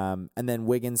 And then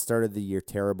Wiggins started the year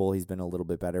terrible. He's been a little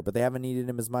bit better, but they haven't needed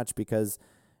him as much because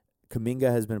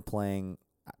Kuminga has been playing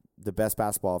the best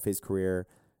basketball of his career.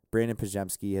 Brandon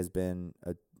Podziemski has been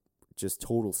a just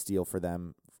total steal for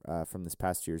them from this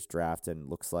past year's draft, and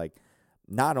looks like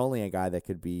not only a guy that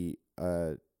could be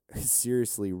a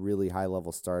seriously really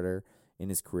high-level starter in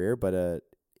his career, but a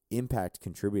impact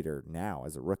contributor now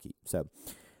as a rookie. So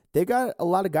they've got a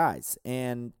lot of guys,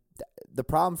 and the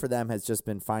problem for them has just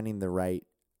been finding the right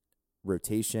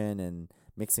rotation and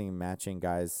mixing and matching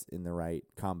guys in the right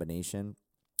combination.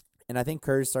 And I think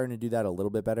Kerr's starting to do that a little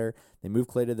bit better. They moved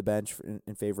Klay to the bench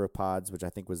in favor of Pods, which I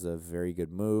think was a very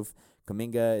good move.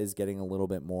 Kuminga is getting a little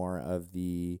bit more of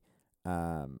the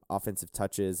offensive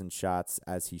touches and shots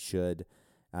as he should.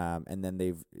 And then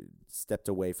they've stepped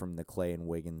away from the Klay and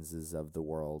Wigginses of the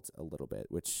world a little bit,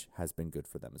 which has been good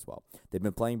for them as well. They've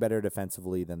been playing better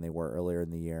defensively than they were earlier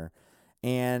in the year.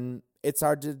 And it's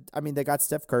hard to, they got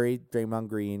Steph Curry, Draymond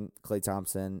Green, Klay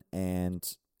Thompson,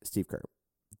 and Steve Kerr.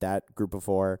 That group of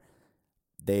four,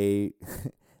 they've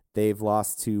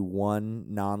lost to one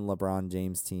non-LeBron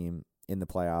James team in the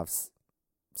playoffs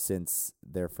since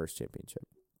their first championship.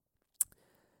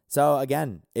 So,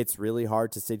 again, it's really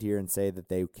hard to sit here and say that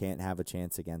they can't have a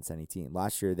chance against any team.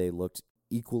 Last year, they looked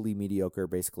equally mediocre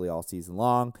basically all season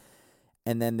long,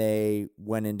 and then they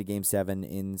went into Game 7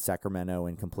 in Sacramento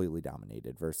and completely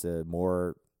dominated versus a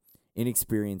more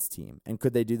inexperienced team. And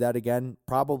could they do that again?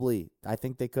 Probably. I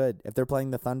think they could. If they're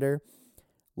playing the Thunder,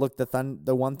 look,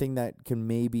 the one thing that can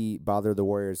maybe bother the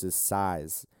Warriors is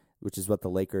size, which is what the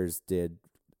Lakers did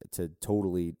to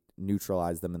totally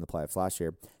neutralize them in the playoffs last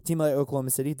year. A team like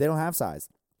Oklahoma City, they don't have size.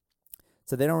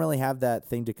 So they don't really have that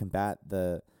thing to combat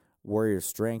the Warriors'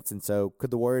 strengths. And so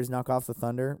could the Warriors knock off the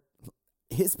Thunder?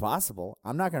 It's possible.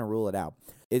 I'm not going to rule it out.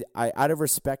 Out of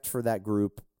respect for that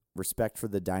group, respect for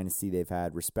the dynasty they've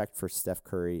had, respect for Steph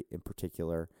Curry in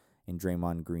particular, and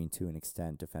Draymond Green to an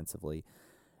extent defensively,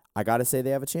 I got to say they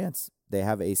have a chance. They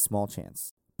have a small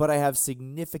chance. But I have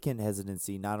significant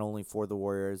hesitancy not only for the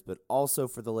Warriors, but also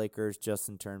for the Lakers, just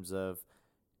in terms of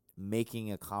making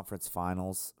a conference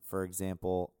finals, for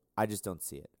example. I just don't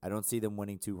see it. I don't see them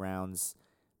winning 2 rounds.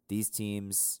 These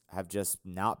teams have just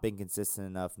not been consistent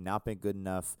enough, not been good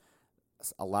enough.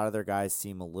 A lot of their guys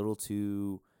seem a little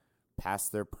too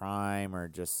past their prime, or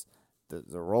just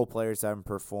the role players haven't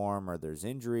performed, or there's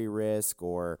injury risk,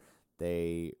 or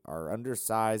they are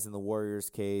undersized in the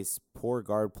Warriors' case, poor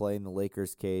guard play in the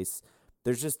Lakers' case.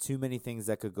 There's just too many things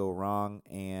that could go wrong,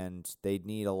 and they'd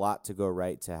need a lot to go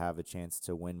right to have a chance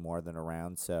to win more than a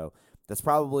round. So that's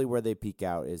probably where they peak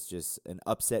out, is just an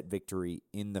upset victory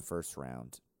in the first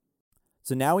round.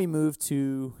 So now we move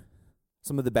to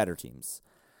some of the better teams.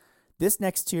 This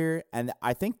next tier, and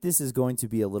I think this is going to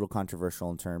be a little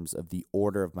controversial in terms of the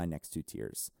order of my next 2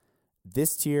 tiers.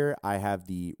 This tier, I have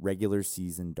the regular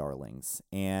season darlings,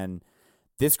 and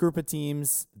This group of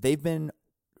teams, they've been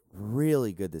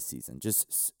really good this season,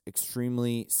 just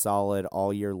extremely solid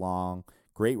all year long.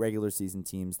 Great regular season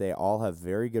teams. They all have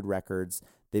very good records.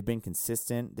 They've been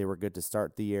consistent. They were good to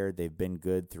start the year. They've been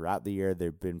good throughout the year.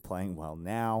 They've been playing well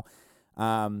now.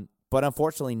 But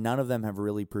unfortunately, none of them have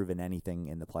really proven anything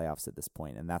in the playoffs at this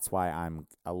point, and that's why I'm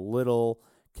a little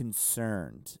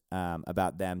concerned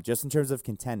about them just in terms of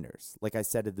contenders. Like I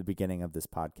said at the beginning of this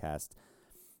podcast,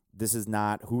 this is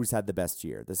not who's had the best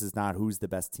year. This is not who's the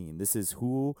best team. This is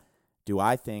who do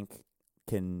I think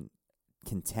can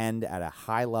contend at a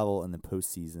high level in the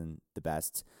postseason the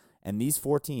best. And these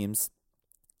 4 teams,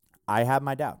 I have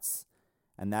my doubts.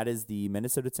 And that is the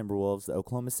Minnesota Timberwolves, the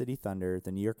Oklahoma City Thunder,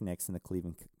 the New York Knicks, and the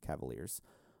Cleveland Cavaliers.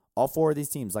 All 4 of these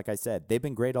teams, like I said, they've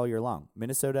been great all year long.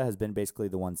 Minnesota has been basically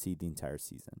the 1 seed the entire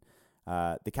season.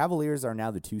 The Cavaliers are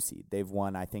now the 2 seed. They've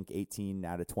won, I think, 18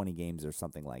 out of 20 games or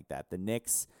something like that. The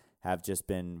Knicks have just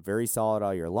been very solid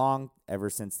all year long. Ever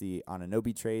since the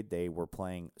Anunoby trade, they were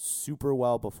playing super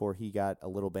well before he got a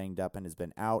little banged up and has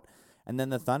been out. And then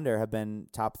the Thunder have been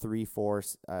top 3, 4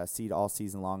 seed all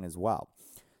season long as well.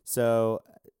 So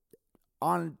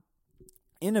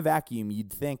in a vacuum,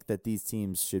 you'd think that these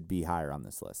teams should be higher on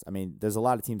this list. I mean, there's a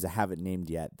lot of teams I haven't named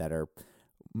yet that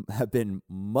have been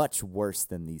much worse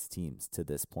than these teams to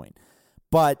this point.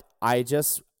 But I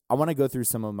want to go through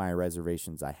some of my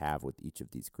reservations I have with each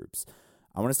of these groups.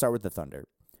 I want to start with the Thunder.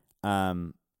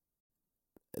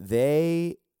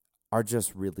 They are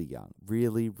just really young,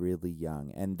 really, really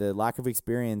young. And the lack of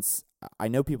experience, I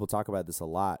know people talk about this a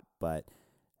lot, but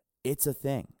it's a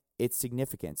thing. It's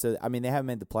significant. So, I mean, they haven't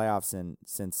made the playoffs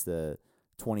since the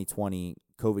 2020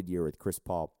 COVID year with Chris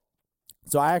Paul.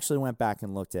 So I actually went back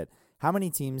and looked at how many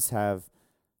teams have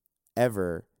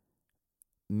ever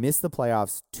missed the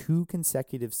playoffs 2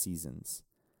 consecutive seasons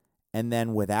and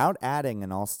then without adding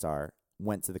an all-star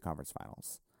went to the conference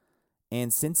finals.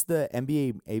 And since the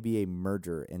NBA-ABA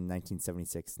merger in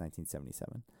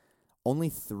 1976-1977, only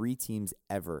 3 teams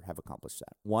ever have accomplished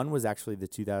that. One was actually the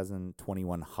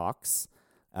 2021 Hawks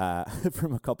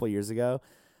from a couple years ago,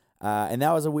 and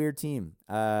that was a weird team.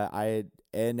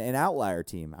 An outlier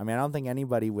team. I mean, I don't think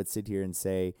anybody would sit here and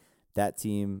say that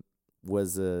team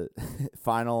was a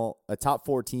top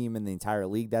 4 team in the entire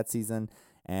league that season.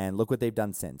 And look what they've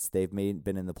done since. They've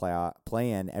been in the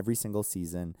play-in every single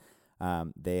season.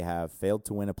 They have failed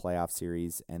to win a playoff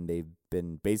series, and they've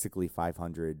been basically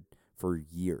 500 for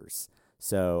years.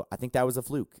 So I think that was a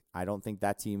fluke. I don't think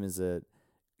that team is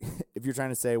if you're trying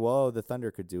to say, well, the Thunder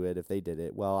could do it if they did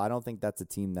it. Well, I don't think that's a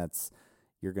team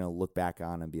you're going to look back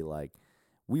on and be like,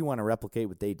 we want to replicate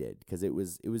what they did, because it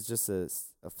was just a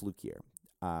fluke year.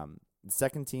 The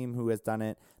second team who has done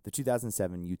it, the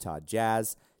 2007 Utah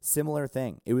Jazz, similar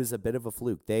thing. It was a bit of a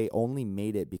fluke. They only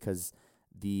made it because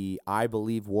the I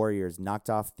Believe Warriors knocked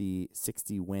off the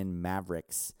 60-win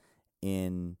Mavericks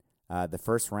in the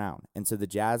first round. And so the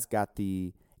Jazz got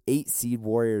the 8-seed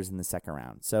Warriors in the second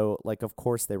round. So, of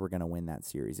course they were going to win that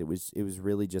series. It was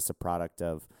really just a product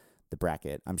of the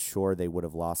bracket. I'm sure they would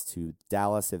have lost to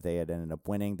Dallas if they had ended up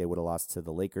winning. They would have lost to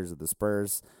the Lakers or the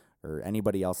Spurs or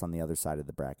anybody else on the other side of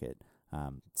the bracket.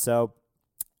 So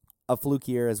a fluke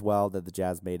year as well that the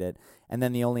Jazz made it. And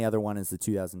then the only other one is the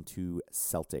 2002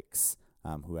 Celtics,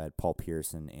 who had Paul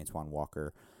Pierce and Antoine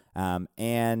Walker.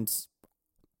 And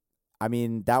I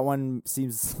mean, that one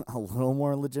seems a little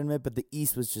more legitimate, but the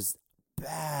East was just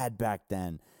bad back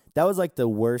then. That was the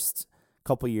worst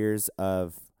couple years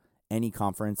of any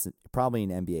conference, probably in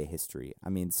NBA history. I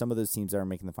mean, some of those teams that were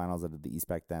making the finals out of the East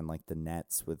back then, like the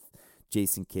Nets with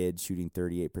Jason Kidd shooting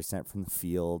 38% from the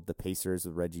field, the Pacers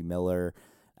with Reggie Miller.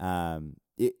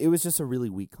 It was just a really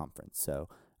weak conference. So,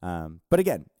 but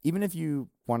again, even if you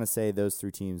want to say those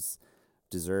 3 teams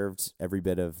deserved every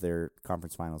bit of their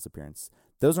conference finals appearance,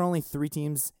 those are only 3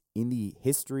 teams in the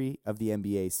history of the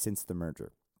NBA since the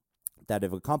merger that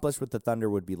have accomplished what the Thunder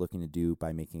would be looking to do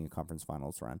by making a conference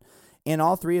finals run. And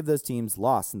all 3 of those teams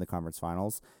lost in the conference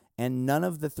finals, and none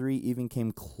of the 3 even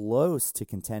came close to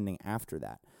contending after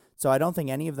that. So I don't think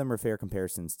any of them are fair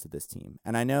comparisons to this team.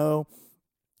 And I know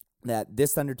that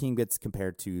this Thunder team gets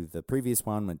compared to the previous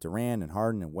one with Durant and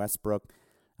Harden and Westbrook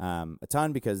a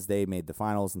ton because they made the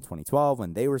finals in 2012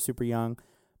 when they were super young.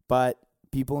 But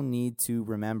people need to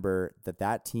remember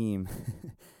that team,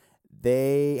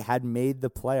 they had made the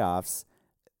playoffs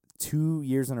 2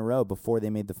 years in a row before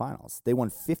they made the finals. They won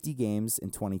 50 games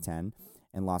in 2010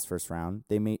 and lost first round.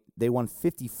 They won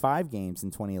 55 games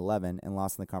in 2011 and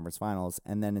lost in the conference finals.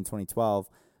 And then in 2012,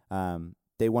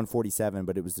 they won 47,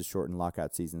 but it was the shortened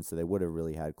lockout season, so they would have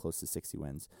really had close to 60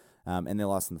 wins. And they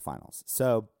lost in the finals.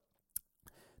 So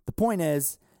the point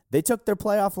is, They took their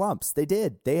playoff lumps. They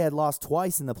did. They had lost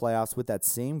twice in the playoffs with that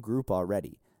same group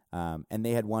already. And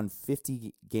they had won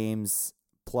 50 games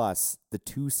plus the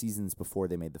 2 seasons before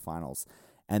they made the finals.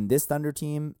 And this Thunder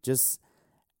team just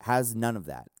has none of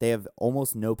that. They have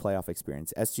almost no playoff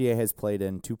experience. SGA has played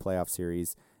in 2 playoff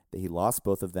series. He lost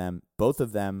both of them. Both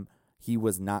of them, he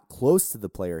was not close to the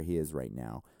player he is right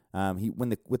now.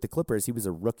 With the Clippers, he was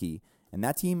a rookie. And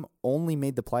that team only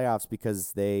made the playoffs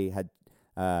because they had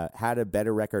a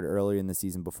better record earlier in the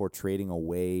season before trading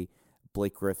away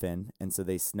Blake Griffin, and so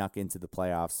they snuck into the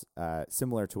playoffs,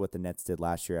 similar to what the Nets did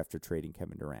last year after trading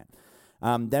Kevin Durant.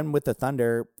 Then with the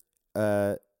Thunder,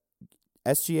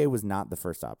 SGA was not the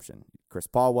first option. Chris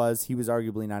Paul was. He was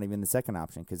arguably not even the second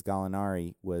option because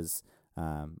Gallinari was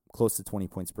close to 20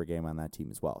 points per game on that team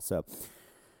as well. So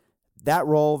that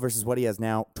role versus what he has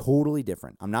now, totally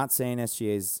different. I'm not saying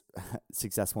SGA's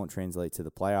success won't translate to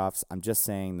the playoffs. I'm just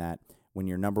saying that when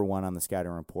you're number 1 on the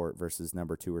scouting report versus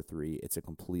number 2 or 3, it's a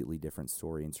completely different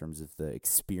story in terms of the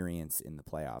experience in the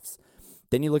playoffs.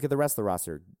 Then you look at the rest of the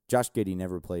roster. Josh Giddey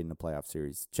never played in a playoff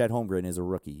series. Chet Holmgren is a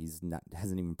rookie.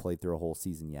 Hasn't even played through a whole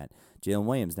season yet. Jalen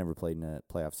Williams never played in a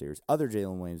playoff series. Other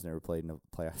Jalen Williams never played in a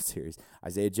playoff series.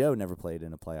 Isaiah Joe never played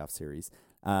in a playoff series.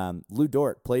 Lou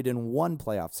Dort played in 1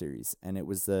 playoff series, and it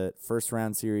was the first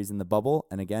round series in the bubble.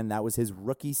 And again, that was his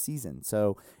rookie season.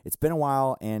 So it's been a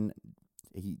while, and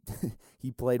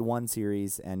he played 1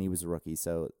 series, and he was a rookie.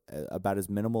 So about as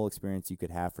minimal experience you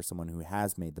could have for someone who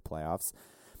has made the playoffs.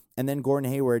 And then Gordon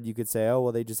Hayward, you could say, oh,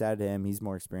 well, they just added him. He's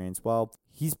more experienced. Well,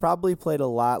 he's probably played a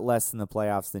lot less in the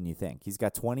playoffs than you think. He's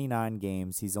got 29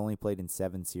 games. He's only played in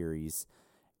 7 series,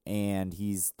 and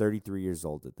he's 33 years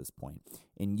old at this point.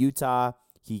 In Utah,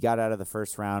 he got out of the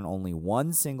first round only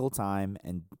 1 single time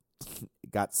and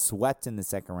got swept in the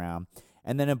second round.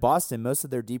 And then in Boston, most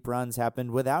of their deep runs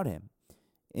happened without him.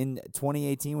 In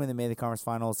 2018, when they made the conference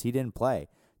finals, he didn't play.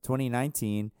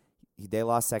 2019, they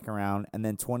lost second round. And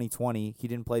then 2020, he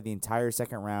didn't play the entire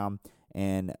second round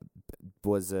and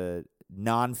was a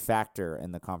non-factor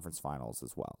in the conference finals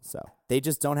as well. So they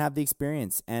just don't have the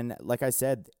experience. And like I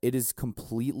said, it is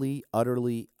completely,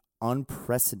 utterly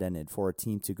unprecedented for a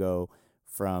team to go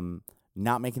from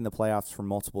not making the playoffs for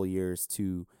multiple years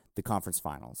to the conference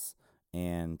finals.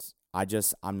 And I'm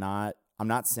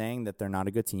not saying that they're not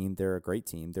a good team. They're a great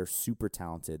team. They're super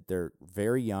talented. They're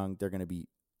very young. They're going to be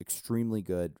extremely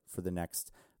good for the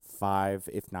next 5,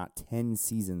 if not 10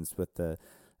 seasons with the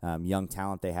young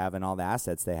talent they have and all the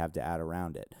assets they have to add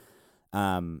around it.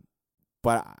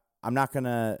 But I'm not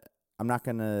gonna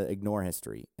ignore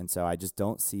history, and so I just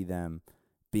don't see them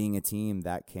being a team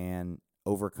that can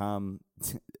overcome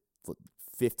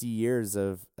 50 years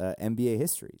of NBA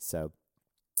history. So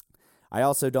I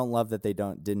also don't love that they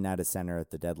didn't add a center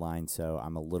at the deadline, so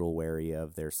I'm a little wary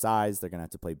of their size. They're going to have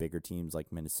to play bigger teams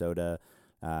like Minnesota,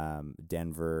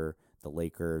 Denver, the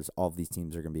Lakers. All of these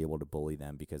teams are going to be able to bully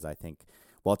them because I think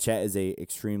while Chet is a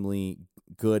extremely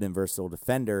good and versatile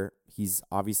defender, he's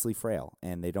obviously frail,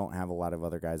 and they don't have a lot of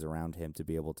other guys around him to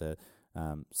be able to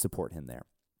support him there.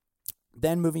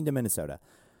 Then moving to Minnesota.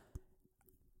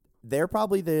 They're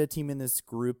probably the team in this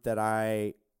group that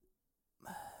I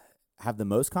have the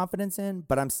most confidence in,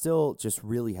 but I'm still just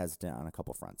really hesitant on a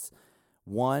couple fronts.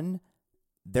 One,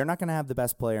 they're not going to have the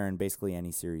best player in basically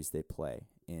any series they play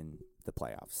in the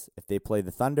playoffs. If they play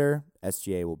the Thunder,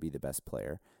 SGA will be the best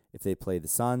player. If they play the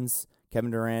Suns,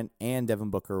 Kevin Durant and Devin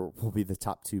Booker will be the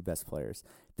top 2 best players.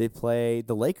 If they play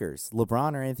the Lakers,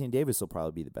 LeBron or Anthony Davis will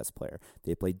probably be the best player. If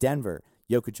they play Denver,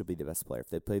 Jokic will be the best player. If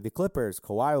they play the Clippers,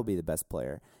 Kawhi will be the best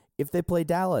player. If they play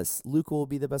Dallas, Luka will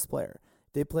be the best player.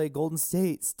 If they play Golden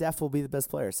State, Steph will be the best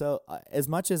player. So as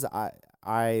much as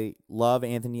I love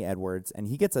Anthony Edwards, and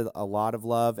he gets a lot of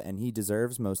love, and he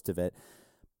deserves most of it,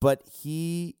 but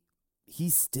he's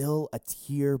still a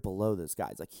tier below those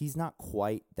guys. Like, he's not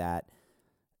quite that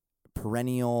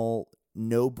perennial,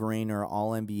 no-brainer,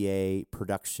 all-NBA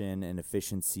production and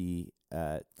efficiency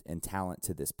and talent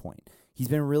to this point. He's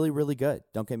been really, really good.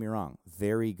 Don't get me wrong.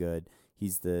 Very good.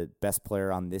 He's the best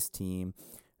player on this team,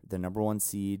 the number 1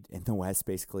 seed in the West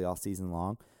basically all season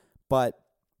long. But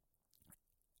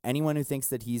anyone who thinks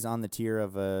that he's on the tier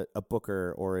of a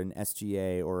Booker or an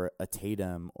SGA or a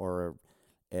Tatum or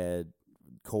a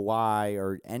Kawhi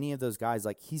or any of those guys,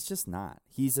 like, he's just not.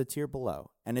 He's a tier below,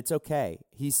 and it's okay.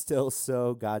 He's still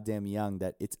so goddamn young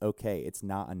that it's okay. It's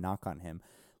not a knock on him.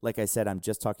 Like I said, I'm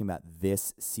just talking about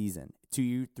this season.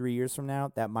 2-3 years from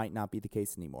now, that might not be the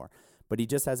case anymore. But he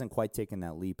just hasn't quite taken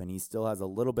that leap, and he still has a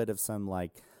little bit of some,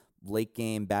 like, late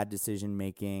game bad decision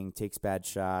making, takes bad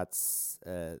shots,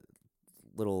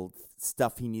 little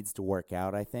stuff he needs to work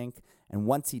out, I think. And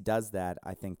once he does that,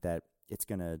 I think that it's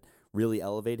going to really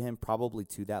elevate him probably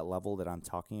to that level that I'm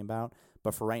talking about.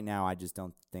 But for right now, I just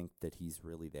don't think that he's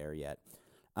really there yet.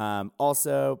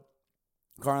 Also,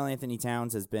 Karl Anthony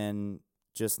Towns has been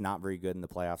just not very good in the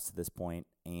playoffs to this point,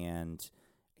 and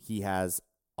he has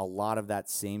a lot of that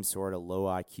same sort of low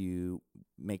IQ,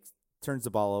 turns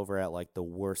the ball over at like the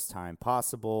worst time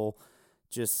possible,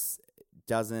 just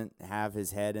doesn't have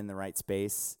his head in the right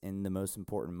space in the most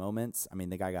important moments. I mean,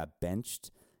 the guy got benched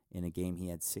in a game he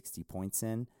had 60 points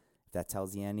in, if that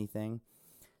tells you anything.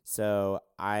 So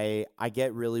I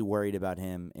get really worried about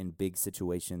him in big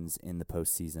situations in the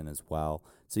postseason as well.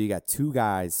 So you got two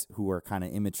guys who are kind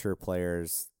of immature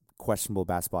players, questionable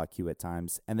basketball IQ at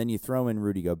times, and then you throw in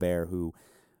Rudy Gobert, who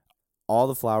all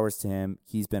the flowers to him.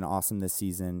 He's been awesome this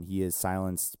season. He has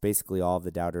silenced basically all of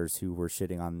the doubters who were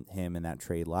shitting on him in that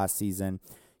trade last season.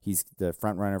 He's the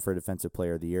front runner for Defensive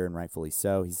Player of the Year, and rightfully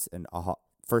so. He's a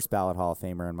first ballot Hall of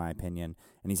Famer in my opinion,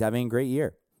 and he's having a great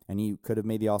year. And he could have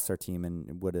made the All-Star team, and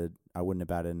I wouldn't have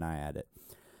batted an eye at it.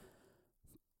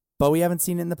 But we haven't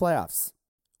seen it in the playoffs.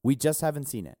 We just haven't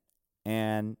seen it,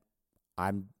 and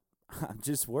I'm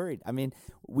just worried. I mean,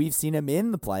 we've seen him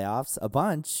in the playoffs a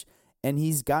bunch, and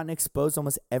he's gotten exposed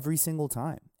almost every single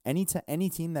time. Any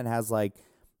team that has like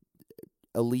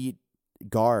elite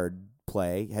guard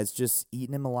play has just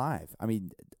eaten him alive. I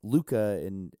mean,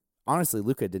 honestly,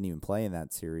 Luka didn't even play in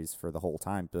that series for the whole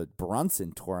time, but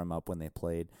Brunson tore him up when they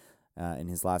played in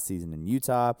his last season in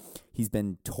Utah. He's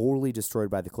been totally destroyed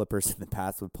by the Clippers in the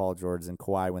past with Paul George and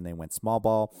Kawhi when they went small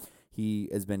ball. He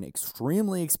has been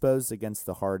extremely exposed against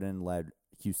the Harden-led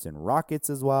Houston Rockets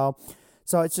as well.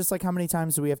 So it's just like, how many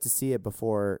times do we have to see it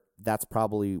before that's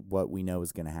probably what we know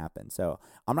is going to happen? So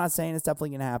I'm not saying it's definitely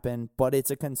going to happen, but it's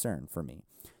a concern for me.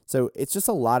 So it's just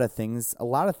a lot of things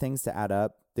to add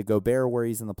up. The Gobert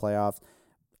worries in the playoffs,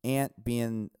 Ant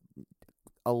being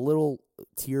a little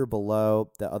tier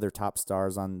below the other top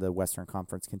stars on the Western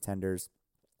Conference contenders,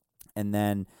 and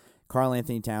then Karl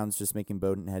Anthony Towns just making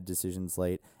bonehead decisions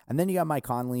late. And then you got Mike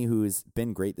Conley, who's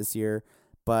been great this year,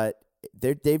 but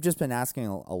they've just been asking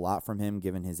a lot from him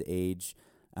given his age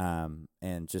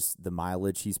and just the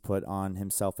mileage he's put on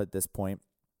himself at this point.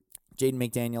 Jaden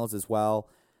McDaniels as well.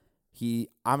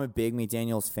 I'm a big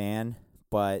McDaniels fan,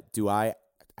 but do I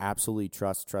absolutely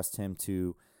trust him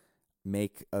to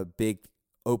make a big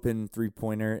open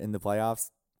three-pointer in the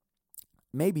playoffs?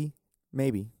 Maybe,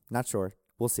 not sure.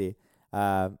 We'll see.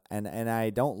 And I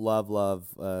don't love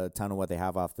a ton of what they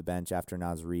have off the bench after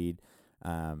Naz Reid.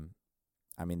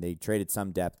 I mean, they traded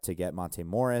some depth to get Monte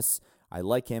Morris. I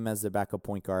like him as a backup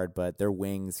point guard, but their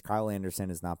wings, Kyle Anderson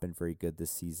has not been very good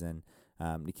this season.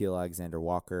 Nickeil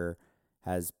Alexander-Walker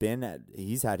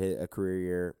he's had a career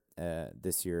year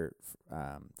this year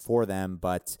for them,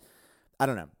 but I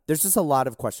don't know. There's just a lot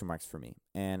of question marks for me,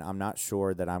 and I'm not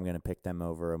sure that I'm going to pick them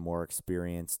over a more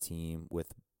experienced team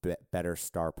with better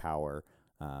star power.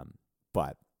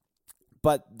 But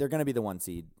they're going to be the 1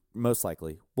 seed, most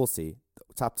likely. We'll see.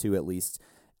 Top 2 at least.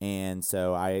 And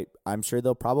so I'm sure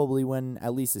they'll probably win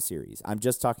at least a series. I'm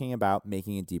just talking about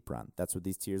making a deep run. That's what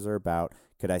these tiers are about.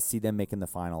 Could I see them making the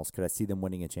finals? Could I see them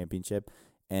winning a championship?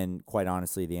 And quite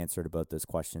honestly, the answer to both those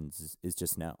questions is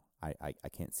just no. I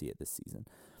can't see it this season.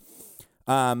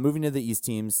 Moving to the East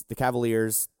teams, the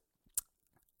Cavaliers,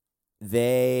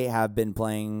 they have been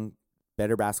playing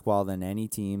better basketball than any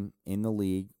team in the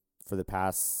league for the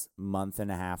past month and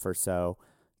a half or so,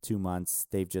 2 months.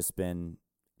 They've just been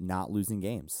not losing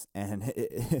games. And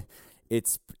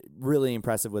it's really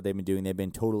impressive what they've been doing. They've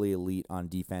been totally elite on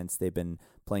defense. They've been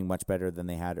playing much better than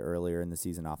they had earlier in the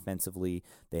season offensively.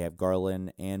 They have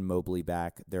Garland and Mobley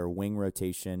back. Their wing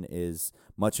rotation is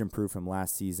much improved from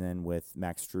last season with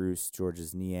Max Strus,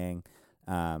 Georges Niang.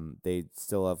 They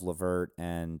still have LeVert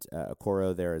and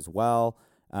Okoro there as well.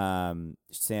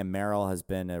 Sam Merrill has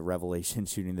been a revelation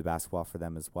shooting the basketball for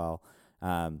them as well.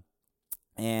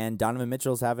 And Donovan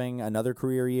Mitchell's having another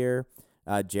career year.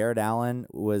 Jared Allen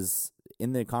was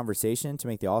in the conversation to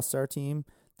make the All-Star team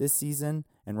this season,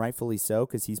 and rightfully so,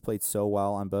 because he's played so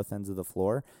well on both ends of the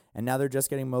floor. And now they're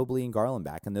just getting Mobley and Garland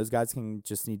back, and those guys can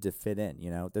just need to fit in.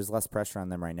 There's less pressure on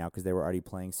them right now because they were already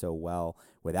playing so well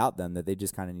without them that they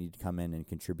just kind of need to come in and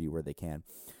contribute where they can.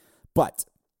 But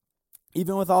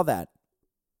even with all that,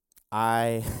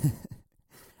 I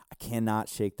cannot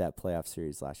shake that playoff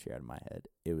series last year out of my head.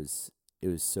 It was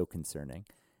so concerning.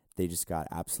 They just got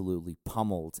absolutely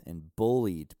pummeled and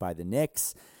bullied by the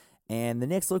Knicks, and the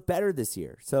Knicks look better this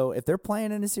year. So if they're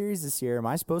playing in a series this year, am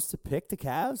I supposed to pick the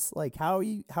Cavs? Like, how are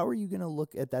you going to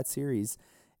look at that series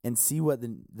and see what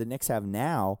the Knicks have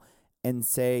now and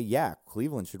say, yeah,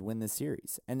 Cleveland should win this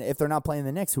series? And if they're not playing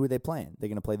the Knicks, who are they playing? They're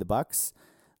going to play the Bucks.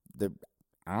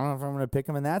 I don't know if I'm going to pick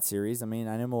them in that series. I mean,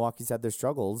 I know Milwaukee's had their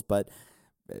struggles, but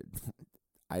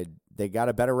they got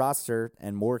a better roster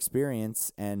and more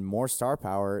experience and more star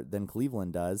power than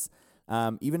Cleveland does.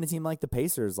 Even a team like the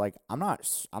Pacers, like I'm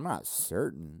not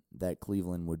certain that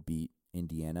Cleveland would beat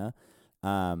Indiana.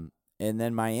 And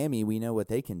then Miami, we know what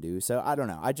they can do. So I don't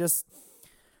know.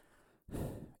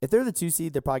 If they're the 2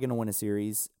 seed, they're probably going to win a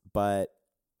series, but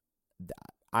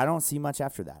I don't see much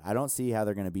after that. I don't see how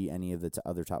they're going to beat any of the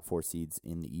other top 4 seeds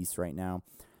in the East right now,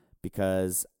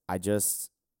 because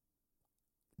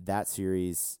that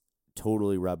series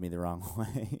totally rubbed me the wrong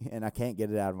way, and I can't get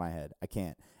it out of my head. I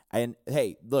can't. And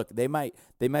hey, look, they might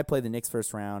play the Knicks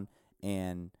first round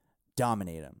and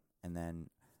dominate them, and then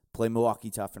play Milwaukee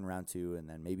tough in round 2, and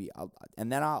then maybe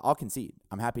I'll concede.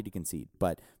 I'm happy to concede,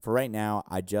 but for right now,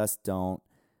 I just don't.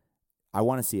 I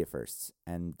want to see it first,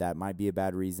 and that might be a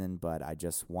bad reason, but I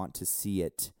just want to see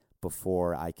it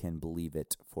before I can believe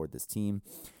it for this team.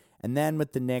 And then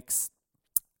with the Knicks,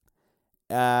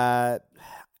 they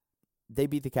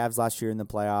beat the Cavs last year in the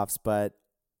playoffs, but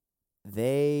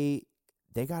they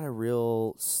got a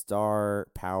real star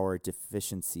power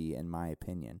deficiency, in my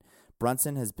opinion.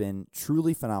 Brunson has been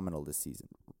truly phenomenal this season,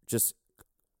 just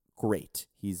great.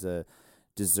 He's a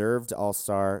deserved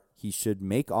all-star. He should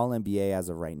make All-NBA as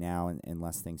of right now,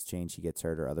 unless things change, he gets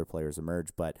hurt or other players emerge.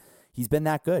 But he's been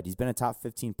that good. He's been a top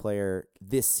 15 player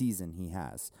this season. He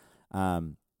has.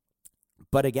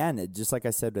 But again, just like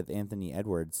I said with Anthony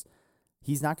Edwards,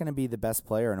 he's not going to be the best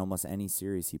player in almost any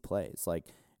series he plays. Like,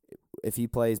 if he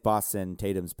plays Boston,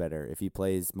 Tatum's better. If he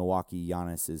plays Milwaukee,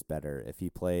 Giannis is better. If he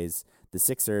plays the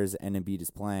Sixers and Embiid is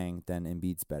playing, then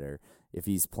Embiid's better. If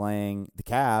he's playing the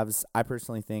Cavs, I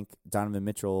personally think Donovan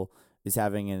Mitchell is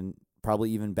having an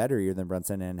probably even better year than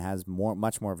Brunson and has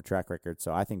much more of a track record.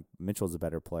 So I think Mitchell's a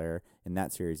better player in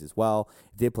that series as well.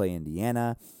 If they play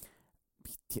Indiana,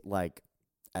 like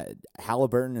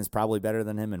Halliburton is probably better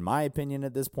than him in my opinion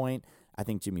at this point. I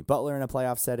think Jimmy Butler in a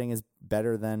playoff setting is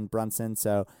better than Brunson.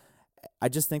 So I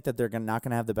just think that they're not going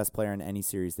to have the best player in any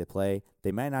series they play.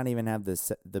 They might not even have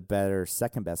the better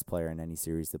second best player in any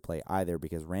series they play either,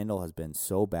 because Randall has been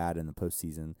so bad in the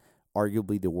postseason,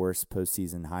 arguably the worst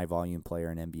postseason high-volume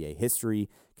player in NBA history,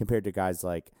 compared to guys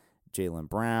like Jaylen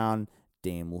Brown,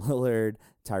 Dame Lillard,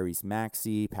 Tyrese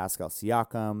Maxey, Pascal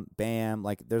Siakam, Bam.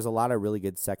 Like, there's a lot of really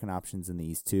good second options in the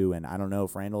East too, and I don't know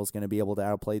if Randall is going to be able to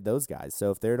outplay those guys. So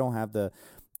if they don't have the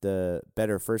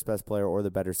better first best player or the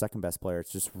better second best player,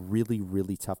 it's just really,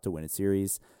 really tough to win a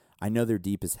series. I know they're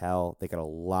deep as hell. They got a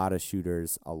lot of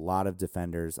shooters, a lot of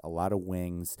defenders, a lot of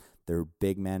wings. Their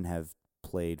big men have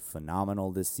played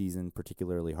phenomenal this season,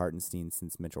 particularly Hartenstein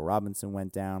since Mitchell Robinson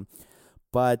went down.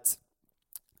 But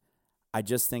I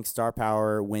just think star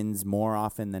power wins more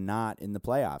often than not in the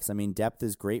playoffs. I mean, depth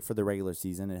is great for the regular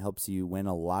season. It helps you win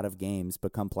a lot of games,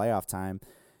 but come playoff time,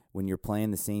 when you're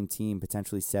playing the same team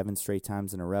potentially 7 straight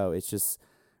times in a row, it's just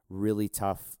really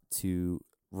tough to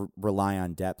rely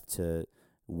on depth to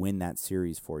win that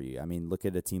series for you. I mean, look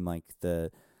at a team like the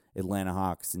Atlanta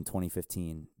Hawks in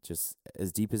 2015, just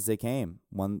as deep as they came.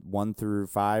 1 through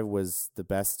 5 was the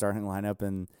best starting lineup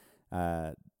in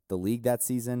the league that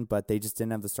season, but they just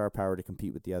didn't have the star power to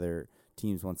compete with the other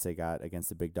teams once they got against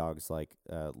the big dogs like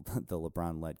the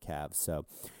LeBron-led Cavs. So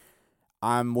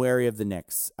I'm wary of the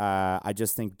Knicks. I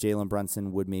just think Jalen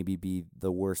Brunson would maybe be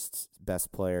the worst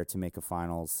best player to make a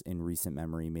finals in recent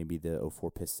memory, maybe the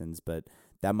 2004 Pistons, but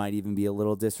that might even be a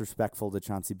little disrespectful to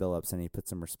Chauncey Billups, and he put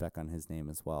some respect on his name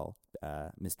as well,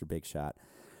 Mr. Big Shot.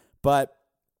 But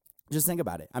just think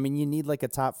about it. I mean, you need like a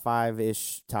top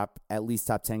 5-ish, at least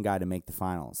top 10 guy to make the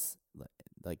finals.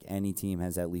 Like any team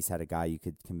has at least had a guy you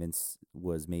could convince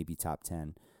was maybe top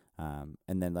 10.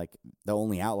 And then, like, the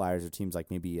only outliers are teams like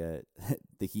maybe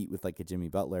the Heat with, like, a Jimmy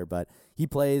Butler. But he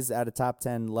plays at a top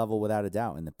 10 level without a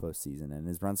doubt in the postseason. And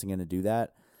is Brunson going to do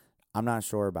that? I'm not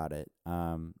sure about it.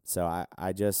 So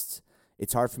I just –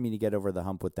 it's hard for me to get over the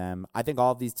hump with them. I think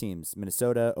all of these teams,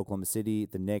 Minnesota, Oklahoma City,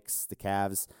 the Knicks, the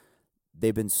Cavs,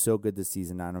 they've been so good this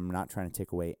season. And I'm not trying to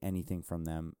take away anything from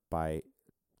them by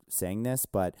saying this.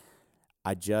 But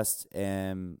I just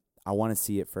am – I want to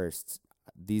see it first.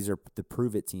 These are the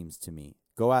prove-it teams to me.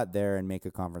 Go out there and make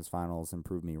a conference finals and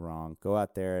prove me wrong. Go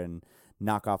out there and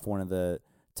knock off one of the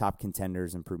top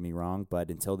contenders and prove me wrong. But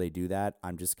until they do that,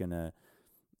 I'm just going to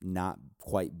not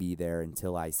quite be there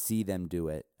until I see them do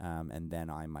it, and then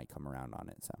I might come around on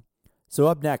it. So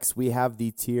up next, we have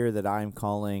the tier that I'm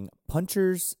calling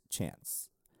Puncher's Chance.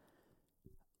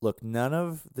 Look, none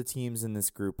of the teams in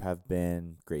this group have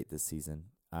been great this season.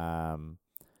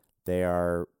 They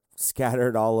are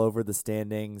scattered all over the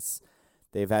standings.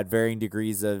 They've had varying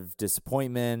degrees of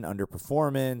disappointment,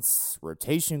 underperformance,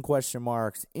 rotation question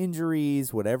marks,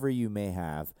 injuries, whatever you may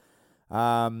have.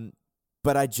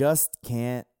 But I just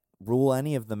can't rule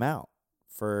any of them out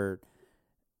for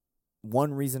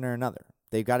one reason or another.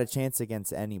 They've got a chance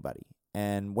against anybody.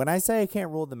 And when I say I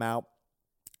can't rule them out,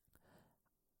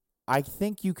 I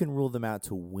think you can rule them out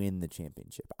to win the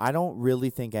championship. I don't really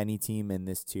think any team in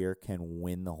this tier can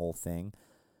win the whole thing.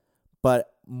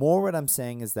 But more what I'm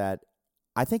saying is that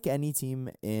I think any team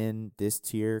in this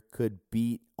tier could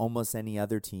beat almost any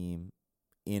other team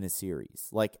in a series.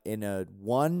 Like in a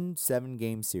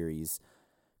 7-game series,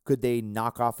 could they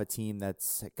knock off a team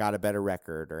that's got a better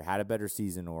record or had a better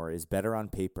season or is better on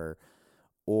paper?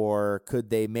 Or could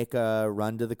they make a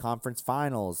run to the conference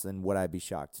finals? And would I be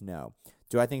shocked? No.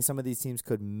 Do I think some of these teams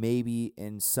could maybe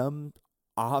in some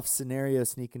off scenario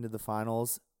sneak into the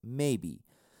finals? Maybe.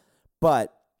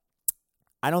 But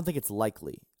I don't think it's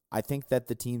likely. I think that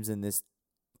the teams in this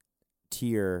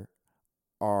tier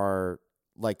are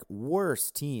like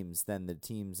worse teams than the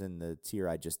teams in the tier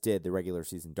I just did, the regular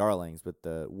season darlings with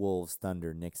the Wolves,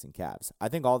 Thunder, Knicks, and Cavs. I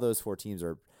think all those 4 teams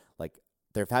are like,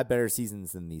 they've had better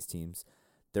seasons than these teams.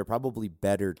 They're probably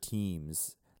better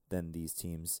teams than these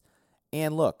teams.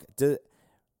 And look,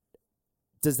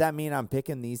 does that mean I'm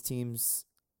picking these teams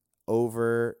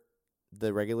over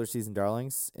the regular season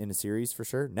darlings in a series for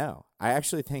sure? No. I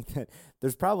actually think that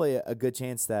there's probably a good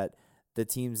chance that the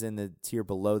teams in the tier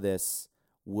below this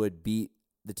would beat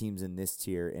the teams in this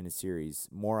tier in a series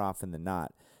more often than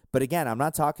not. But again, I'm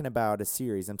not talking about a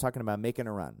series. I'm talking about making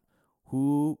a run.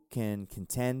 Who can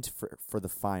contend for the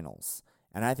finals?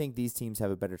 And I think these teams have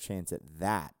a better chance at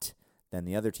that than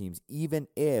the other teams, even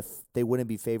if they wouldn't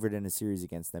be favored in a series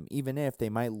against them, even if they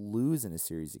might lose in a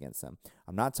series against them.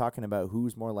 I'm not talking about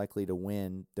who's more likely to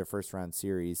win their first round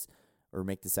series or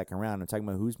make the second round. I'm talking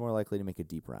about who's more likely to make a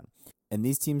deep run. And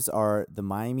these teams are the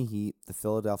Miami Heat, the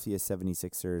Philadelphia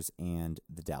 76ers, and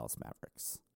the Dallas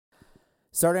Mavericks.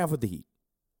 Starting off with the Heat.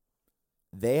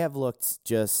 They have looked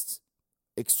just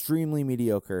extremely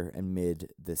mediocre and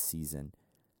mid this season.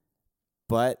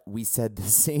 But we said the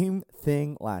same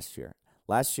thing last year.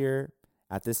 Last year,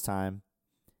 at this time,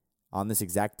 on this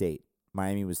exact date,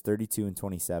 Miami was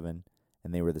 32-27,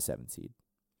 and they were the 7th seed.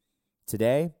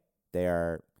 Today, they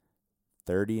are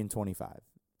 30-25,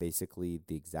 basically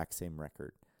the exact same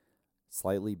record,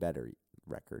 slightly better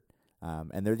record,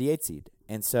 and they're the 8th seed.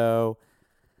 And so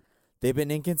they've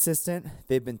been inconsistent.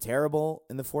 They've been terrible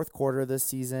in the fourth quarter of this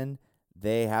season.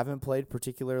 They haven't played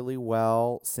particularly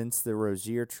well since the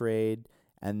Rozier trade,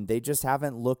 and they just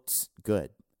haven't looked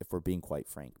good, if we're being quite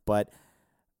frank. But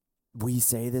we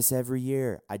say this every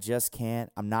year. I just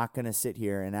can't. I'm not going to sit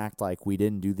here and act like we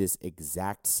didn't do this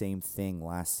exact same thing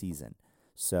last season.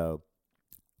 So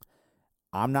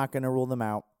I'm not going to rule them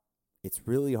out. It's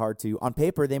really hard to. On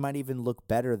paper, they might even look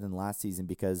better than last season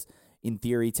because, in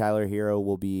theory, Tyler Hero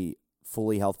will be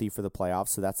fully healthy for the playoffs,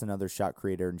 so that's another shot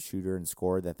creator and shooter and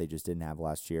scorer that they just didn't have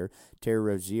last year. Terry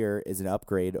Rozier is an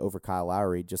upgrade over Kyle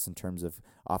Lowry just in terms of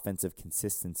offensive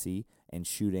consistency and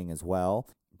shooting as well.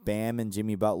 Bam and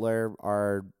Jimmy Butler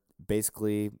are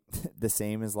basically the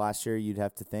same as last year, you'd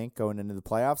have to think, going into the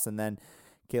playoffs. And then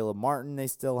Caleb Martin they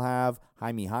still have.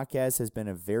 Jaime Jaquez has been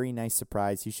a very nice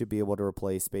surprise. He should be able to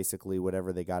replace basically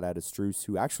whatever they got out of Strus,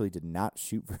 who actually did not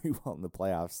shoot very well in the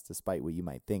playoffs, despite what you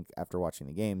might think after watching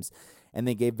the games. And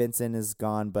then Gabe Vincent is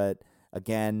gone, but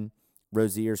again,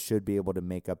 Rozier should be able to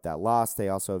make up that loss. They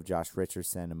also have Josh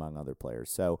Richardson, among other players.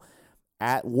 So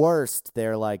at worst,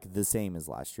 they're like the same as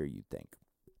last year, you'd think.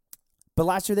 But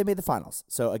last year, they made the finals.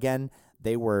 So again,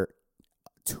 they were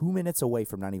 2 minutes away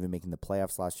from not even making the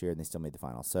playoffs last year, and they still made the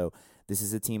finals. So this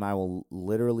is a team I will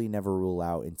literally never rule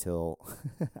out until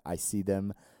I see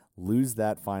them lose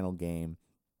that final game.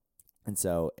 And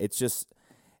so it's just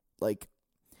like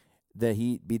the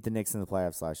Heat beat the Knicks in the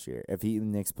playoffs last year. If Heat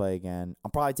and Knicks play again,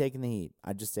 I'm probably taking the Heat.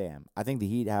 I just am. I think the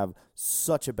Heat have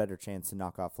such a better chance to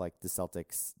knock off like the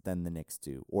Celtics than the Knicks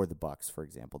do, or the Bucks, for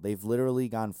example. They've literally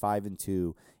gone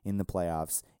 5-2 in the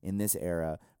playoffs in this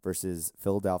era versus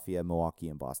Philadelphia, Milwaukee,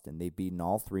 and Boston. They've beaten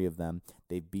all 3 of them.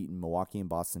 They've beaten Milwaukee and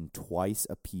Boston twice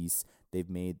apiece. They've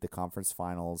made the conference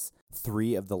finals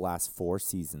 3 of the last 4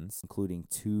 seasons, including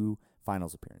 2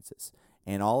 finals appearances.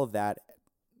 And all of that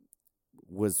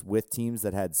was with teams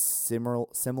that had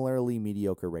similarly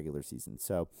mediocre regular seasons.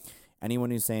 So anyone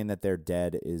who's saying that they're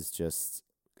dead is just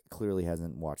clearly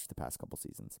hasn't watched the past couple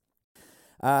seasons.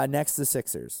 Next, the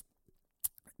Sixers.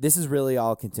 This is really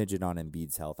all contingent on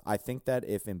Embiid's health. I think that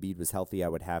if Embiid was healthy, I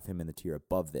would have him in the tier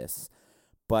above this.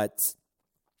 But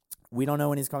we don't know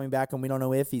when he's coming back, and we don't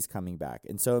know if he's coming back.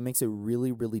 And so it makes it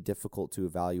really, really difficult to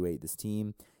evaluate this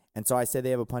team. And so I say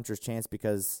they have a puncher's chance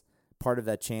because part of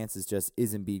that chance is just,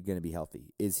 is Embiid going to be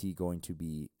healthy? Is he going to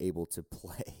be able to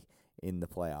play in the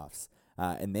playoffs?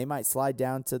 And they might slide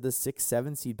down to the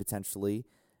 6-7 seed potentially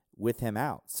with him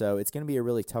out. So it's going to be a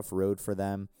really tough road for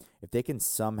them. If they can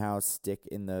somehow stick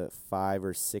in the 5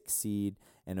 or 6 seed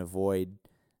and avoid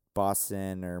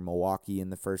Boston or Milwaukee in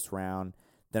the first round,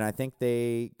 then I think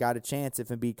they got a chance if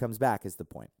Embiid comes back, is the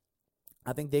point.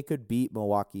 I think they could beat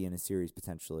Milwaukee in a series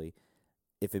potentially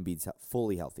if Embiid's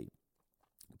fully healthy.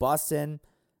 Boston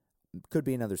could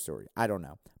be another story. I don't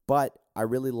know. But I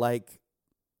really like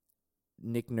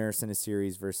Nick Nurse in a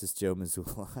series versus Joe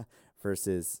Mazzulla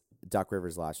versus Doc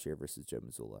Rivers last year versus Joe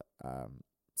Mazzulla.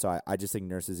 So I just think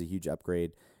Nurse is a huge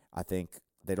upgrade. I think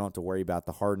they don't have to worry about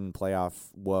the Harden playoff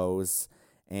woes.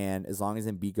 And as long as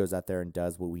Embiid goes out there and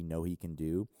does what we know he can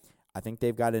do, I think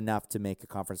they've got enough to make a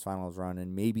conference finals run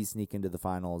and maybe sneak into the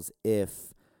finals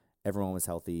if everyone was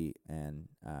healthy and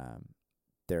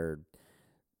they're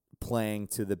playing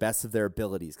to the best of their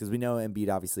abilities. Because we know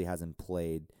Embiid obviously hasn't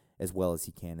played as well as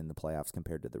he can in the playoffs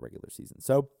compared to the regular season.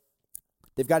 So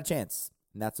they've got a chance.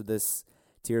 And that's what this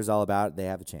tier is all about. They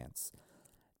have a chance.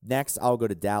 Next, I'll go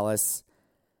to Dallas.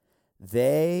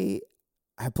 They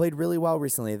have played really well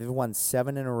recently. They've won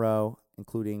 7 in a row,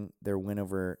 including their win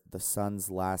over the Suns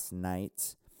last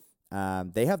night.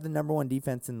 They have the number 1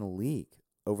 defense in the league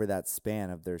over that span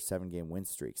of their 7-game win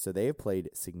streak. So they have played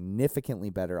significantly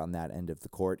better on that end of the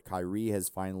court. Kyrie has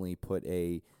finally put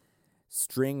a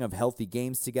string of healthy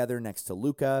games together next to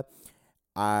Luka.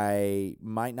 I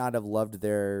might not have loved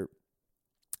their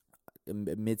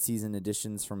midseason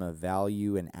additions from a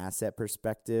value and asset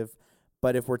perspective,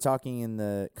 but if we're talking in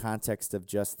the context of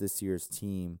just this year's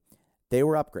team, they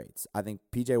were upgrades. I think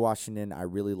PJ Washington, I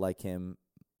really like him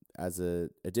as an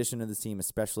addition to this team,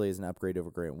 especially as an upgrade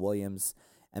over Grant Williams.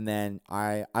 And then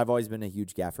I've always been a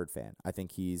huge Gafford fan. I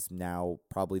think he's now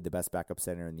probably the best backup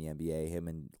center in the NBA. Him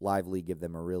and Lively give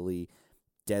them a really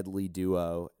deadly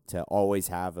duo to always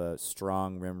have a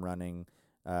strong rim-running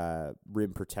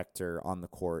rim protector on the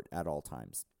court at all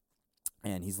times.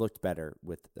 And he's looked better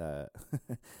with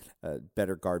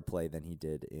better guard play than he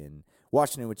did in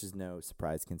Washington, which is no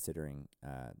surprise considering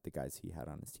the guys he had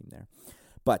on his team there.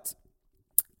 But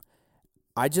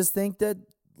I just think that,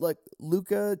 look,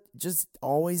 Luka just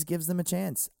always gives them a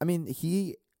chance. I mean,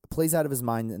 he plays out of his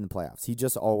mind in the playoffs. He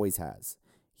just always has.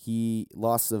 He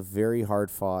lost a very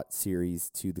hard-fought series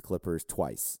to the Clippers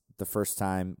twice. The first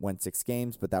time went 6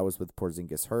 games, but that was with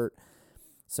Porzingis hurt.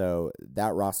 So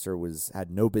that roster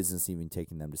had no business even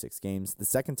taking them to 6 games. The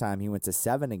second time he went to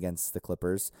 7 against the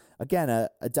Clippers. Again,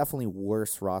 a definitely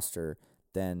worse roster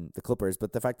than the Clippers,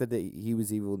 but the fact that he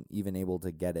was even able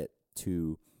to get it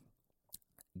to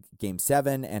Game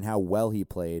 7 and how well he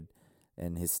played,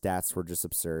 and his stats were just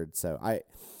absurd. So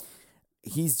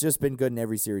he's just been good in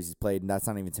every series he's played, and that's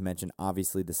not even to mention,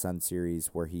 obviously, the Sun series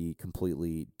where he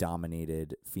completely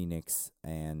dominated Phoenix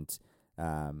and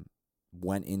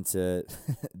went into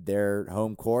their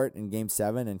home court in Game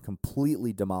 7 and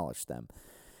completely demolished them.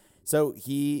 So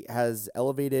he has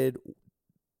elevated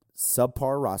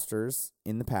subpar rosters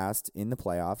in the past in the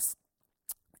playoffs,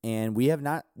 and we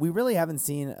really haven't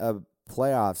seen a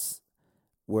playoffs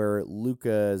where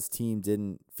Luka's team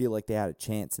didn't feel like they had a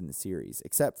chance in the series,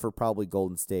 except for probably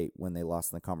Golden State when they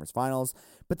lost in the conference finals.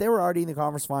 But they were already in the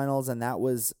conference finals, and that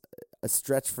was a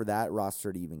stretch for that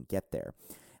roster to even get there.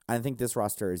 I think this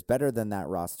roster is better than that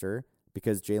roster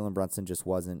because Jalen Brunson just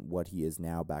wasn't what he is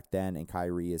now back then, and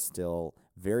Kyrie is still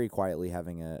very quietly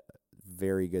having a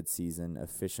very good season,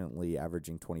 efficiently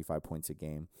averaging 25 points a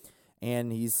game.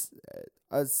 And he's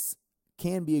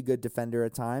can be a good defender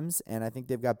at times, and I think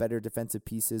they've got better defensive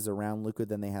pieces around Luka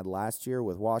than they had last year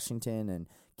with Washington and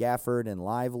Gafford and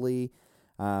Lively.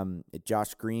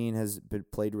 Josh Green has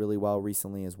played really well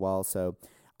recently as well. So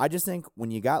I just think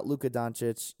when you got Luka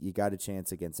Doncic, you got a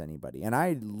chance against anybody. And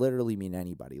I literally mean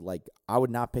anybody. Like, I would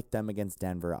not pick them against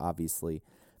Denver, obviously,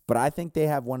 but I think they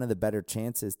have one of the better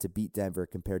chances to beat Denver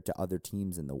compared to other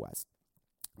teams in the West.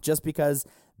 Just because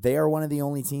they are one of the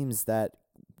only teams that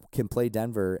can play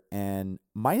Denver and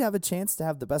might have a chance to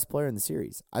have the best player in the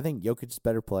series. I think Jokic is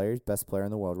better player, best player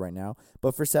in the world right now.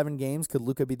 But for 7 games, could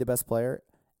Luka be the best player?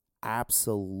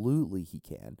 Absolutely he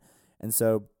can. And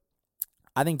so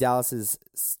I think Dallas is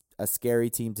a scary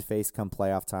team to face come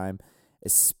playoff time,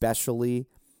 especially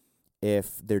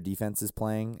if their defense is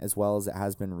playing as well as it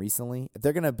has been recently. If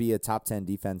they're going to be a top 10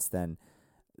 defense, then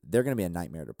they're going to be a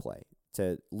nightmare to play.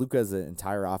 Luka's an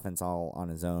entire offense all on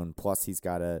his own, plus he's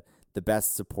got the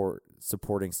best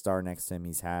supporting star next to him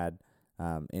he's had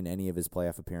in any of his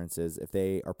playoff appearances. If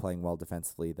they are playing well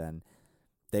defensively, then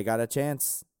they got a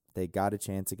chance. They got a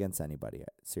chance against anybody,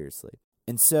 seriously.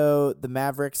 And so the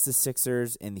Mavericks, the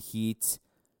Sixers, and the Heat,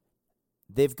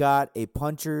 they've got a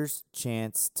puncher's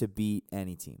chance to beat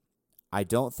any team. I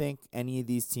don't think any of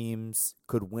these teams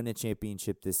could win a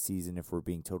championship this season if we're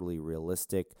being totally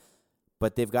realistic,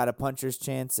 but they've got a puncher's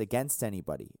chance against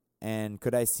anybody. And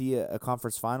could I see a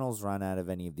conference finals run out of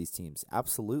any of these teams?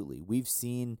 Absolutely. We've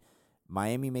seen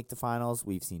Miami make the finals.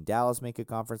 We've seen Dallas make a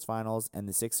conference finals, and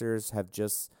the Sixers have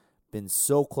just been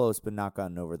so close but not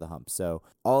gotten over the hump. So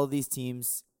all of these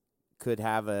teams could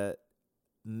have a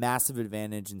massive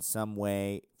advantage in some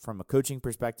way from a coaching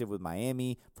perspective with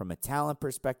Miami, from a talent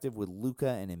perspective with Luka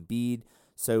and Embiid.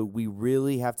 So we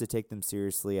really have to take them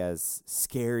seriously as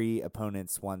scary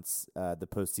opponents once the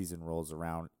postseason rolls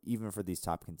around, even for these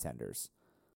top contenders.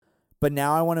 But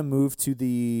now I want to move to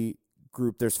the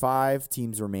group. There's 5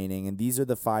 teams remaining, and these are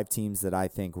the 5 teams that I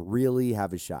think really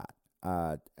have a shot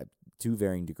to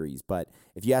varying degrees. But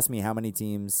if you ask me how many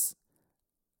teams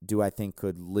do I think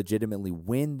could legitimately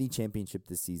win the championship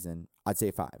this season, I'd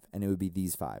say 5, and it would be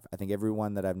these 5. I think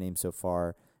everyone that I've named so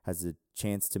far has a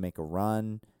chance to make a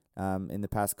run in the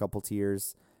past couple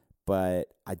tiers, but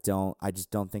I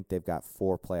just don't think they've got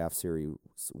 4 playoff series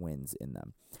wins in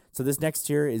them. So this next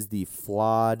tier is the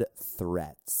flawed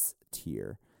threats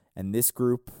tier, and this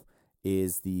group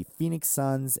is the Phoenix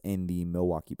Suns and the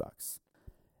Milwaukee Bucks.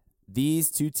 These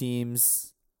 2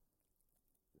 teams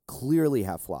clearly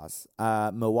have flaws.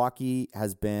 Milwaukee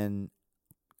has been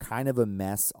kind of a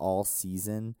mess all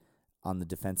season on the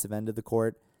defensive end of the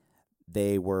court.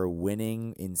 They were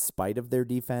winning in spite of their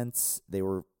defense. They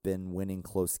were been winning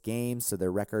close games, so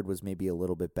their record was maybe a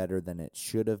little bit better than it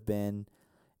should have been.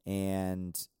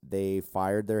 And they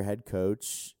fired their head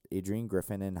coach, Adrian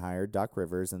Griffin, and hired Doc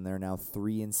Rivers, and they're now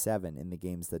 3-7 in the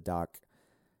games that Doc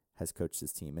has coached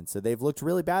this team. And so they've looked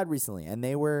really bad recently, and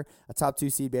they were a top 2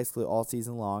 seed basically all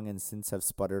season long, and since have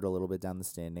sputtered a little bit down the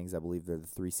standings. I believe they're the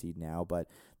 3 seed now, but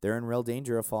they're in real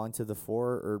danger of falling to the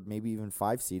 4 or maybe even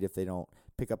 5 seed if they don't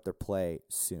pick up their play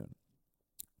soon.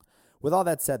 With all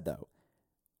that said, though,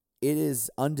 it is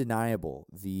undeniable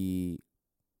the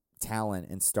talent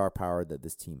and star power that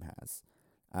this team has.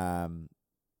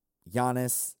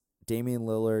 Giannis, Damian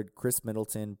Lillard, Chris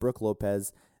Middleton, Brook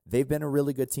Lopez, they've been a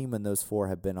really good team when those 4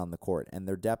 have been on the court, and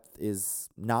their depth is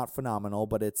not phenomenal,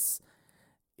 but it's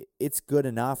good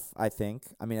enough, I think.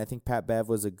 I mean, I think Pat Bev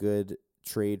was a good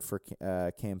trade for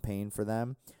campaign for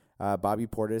them. Bobby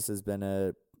Portis has been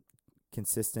a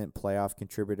consistent playoff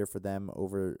contributor for them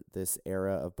over this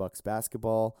era of Bucks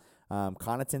basketball.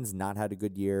 Connaughton's not had a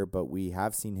good year, but we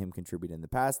have seen him contribute in the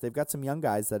past. They've got some young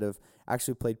guys that have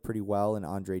actually played pretty well, in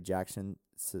Andre Jackson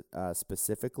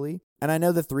specifically. And I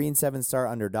know the 3-7 start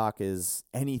under Doc is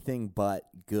anything but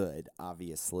good,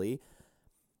 obviously.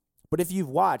 But if you've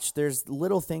watched, there's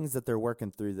little things that they're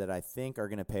working through that I think are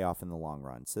going to pay off in the long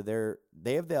run. So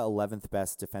they have the 11th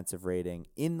best defensive rating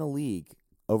in the league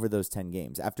over those 10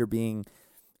 games, after being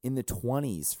in the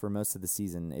 20s for most of the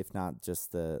season, if not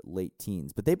just the late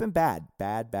teens. But they've been bad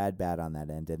on that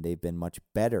end, and they've been much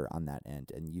better on that end.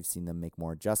 And you've seen them make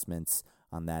more adjustments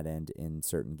on that end in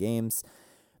certain games.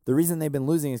 The reason they've been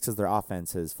losing is because their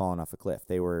offense has fallen off a cliff.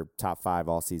 They were top 5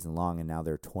 all season long, and now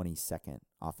they're 22nd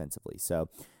offensively. So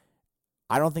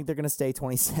I don't think they're going to stay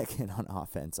 22nd on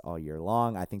offense all year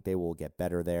long. I think they will get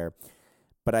better there.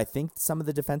 But I think some of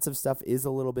the defensive stuff is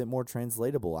a little bit more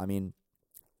translatable. I mean,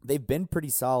 they've been pretty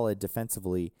solid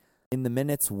defensively in the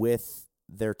minutes with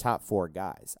their top 4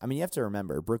 guys. I mean, you have to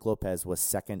remember, Brook Lopez was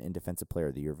 2nd in Defensive Player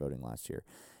of the Year voting last year.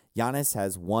 Giannis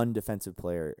has 1 Defensive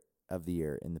Player of the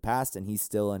Year in the past, and he's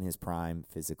still in his prime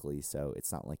physically, so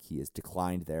it's not like he has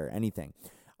declined there or anything.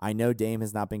 I know Dame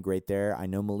has not been great there. I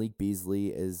know Malik Beasley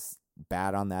is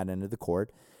bad on that end of the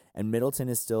court, and Middleton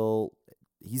is still...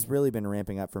 He's really been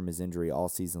ramping up from his injury all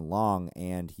season long,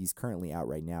 and he's currently out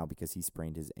right now because he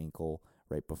sprained his ankle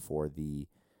right before the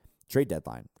trade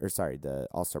deadline, the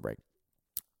All-Star break.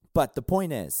 But the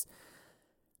point is,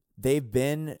 they've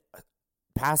been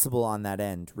passable on that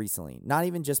end recently. Not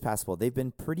even just passable. They've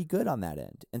been pretty good on that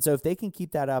end. And so if they can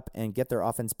keep that up and get their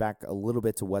offense back a little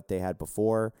bit to what they had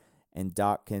before, and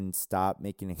Doc can stop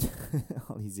making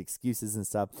all these excuses and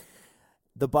stuff,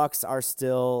 the Bucks are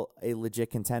still a legit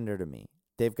contender to me.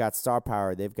 They've got star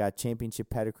power. They've got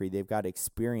championship pedigree. They've got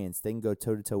experience. They can go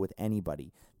toe-to-toe with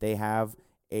anybody. They have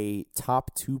a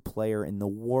top 2 player in the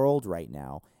world right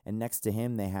now, and next to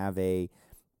him they have a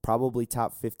probably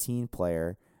top 15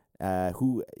 player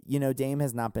who, Dame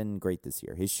has not been great this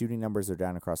year. His shooting numbers are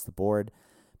down across the board,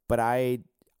 but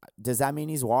does that mean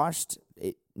he's washed?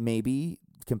 Maybe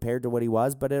compared to what he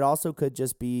was, but it also could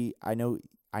just be, I know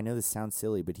I know this sounds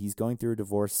silly, but he's going through a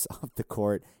divorce off the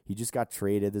court. He just got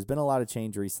traded. There's been a lot of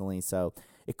change recently, so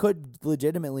it could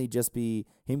legitimately just be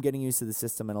him getting used to the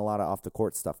system and a lot of off the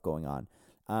court stuff going on.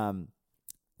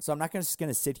 So I'm not just going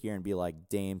to sit here and be like,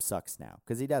 Dame sucks now,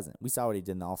 because he doesn't. We saw what he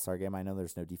did in the All-Star game. I know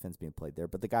there's no defense being played there,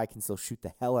 but the guy can still shoot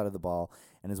the hell out of the ball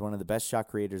and is one of the best shot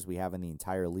creators we have in the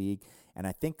entire league. And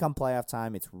I think come playoff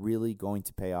time, it's really going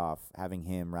to pay off having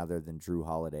him rather than Drew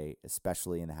Holiday,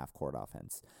 especially in the half-court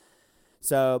offense.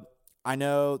 So I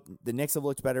know the Knicks have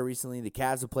looked better recently. The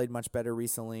Cavs have played much better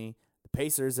recently. The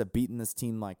Pacers have beaten this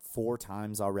team like 4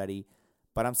 times already.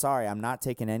 But I'm sorry, I'm not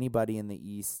taking anybody in the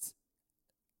East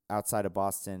outside of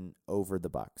Boston over the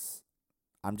Bucks.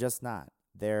 I'm just not.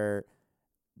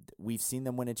 We've seen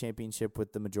them win a championship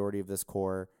with the majority of this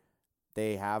core.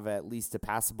 They have at least a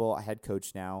passable head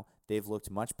coach now. They've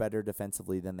looked much better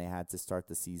defensively than they had to start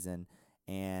the season,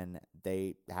 and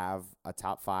they have a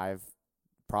top 5,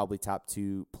 probably top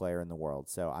 2 player in the world.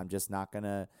 So I'm just not going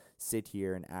to sit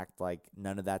here and act like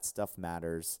none of that stuff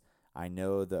matters. I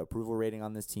know the approval rating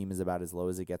on this team is about as low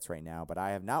as it gets right now, but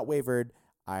I have not wavered.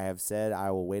 I have said I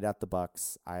will wait out the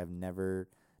Bucks. I have never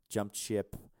jumped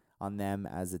ship on them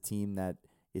as a team that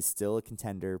is still a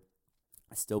contender.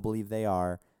 I still believe they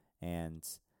are, and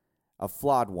a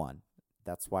flawed one.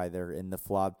 That's why they're in the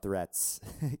flawed threats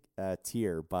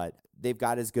tier, but they've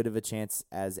got as good of a chance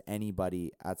as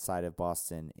anybody outside of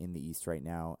Boston in the East right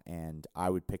now, and I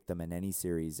would pick them in any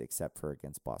series except for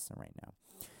against Boston right now.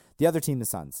 The other team, the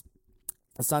Suns.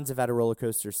 The Suns have had a roller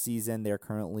coaster season. They're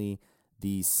currently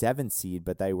the 7th seed,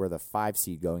 but they were the 5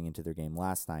 seed going into their game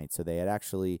last night. So they had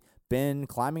actually been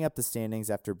climbing up the standings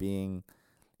after being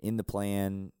in the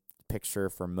play-in picture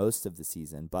for most of the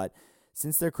season. But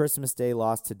since their Christmas Day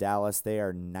loss to Dallas, they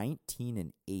are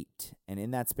 19-8. And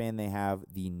in that span, they have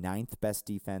the 9th best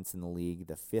defense in the league,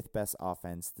 the 5th best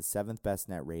offense, the 7th best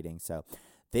net rating. So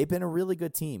they've been a really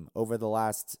good team over the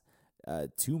last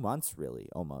 2 months, really,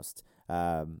 almost.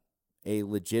 A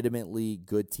legitimately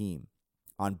good team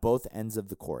on both ends of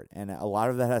the court. And a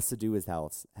lot of that has to do with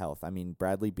health. I mean,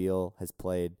 Bradley Beal has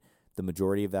played the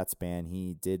majority of that span.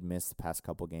 He did miss the past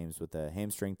couple games with a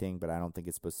hamstring thing, but I don't think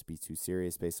it's supposed to be too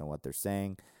serious based on what they're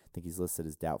saying. I think he's listed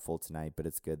as doubtful tonight, but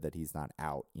it's good that he's not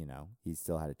out. He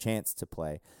still had a chance to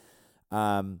play.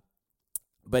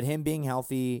 But him being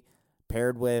healthy,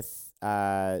 paired with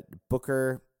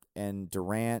Booker and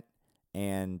Durant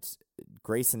and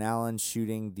Grayson Allen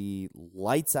shooting the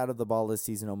lights out of the ball this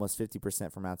season, almost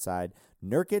 50% from outside.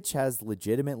 Nurkic has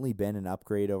legitimately been an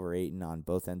upgrade over Ayton on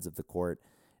both ends of the court.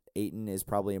 Ayton is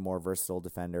probably a more versatile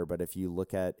defender, but if you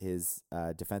look at his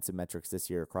defensive metrics this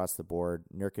year across the board,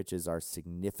 Nurkic's are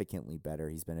significantly better.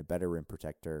 He's been a better rim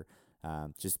protector,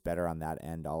 just better on that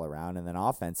end all around. And then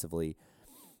offensively,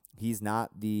 he's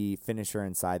not the finisher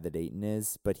inside that Ayton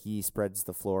is, but he spreads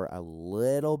the floor a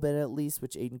little bit at least,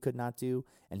 which Ayton could not do.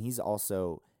 And he's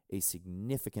also a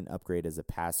significant upgrade as a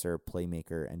passer,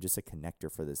 playmaker, and just a connector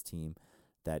for this team.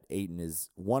 That Ayton is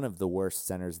one of the worst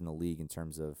centers in the league in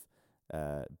terms of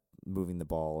moving the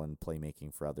ball and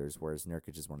playmaking for others, whereas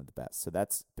Nurkic is one of the best. So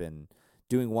that's been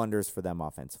doing wonders for them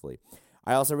offensively.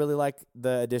 I also really like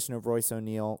the addition of Royce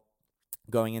O'Neal.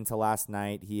 Going into last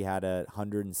night, he had a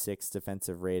 106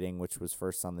 defensive rating, which was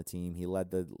first on the team. He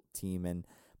led the team in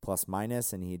plus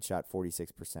minus, and he had shot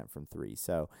 46% from 3.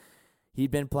 So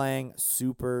he'd been playing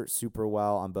super, super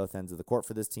well on both ends of the court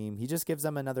for this team. He just gives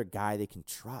them another guy they can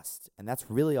trust, and that's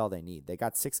really all they need. They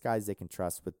got 6 guys they can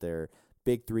trust with their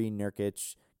big 3,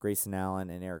 Nurkic, Grayson Allen,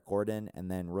 and Eric Gordon, and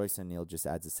then Royce O'Neal just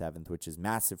adds a 7th, which is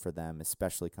massive for them,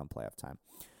 especially come playoff time.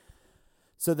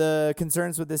 So the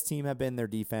concerns with this team have been their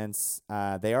defense.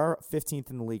 They are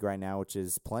 15th in the league right now, which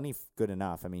is plenty good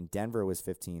enough. I mean, Denver was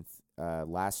 15th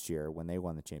last year when they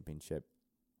won the championship.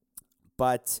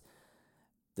 But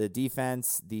the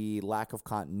defense, the lack of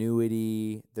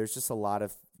continuity, there's just a lot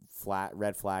of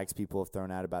red flags people have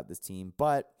thrown out about this team.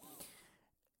 But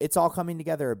it's all coming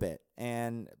together a bit.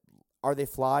 And are they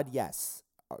flawed? Yes.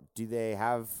 Do they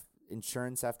have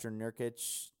insurance after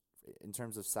Nurkic in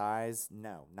terms of size?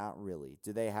 No, not really.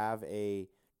 Do they have a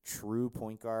true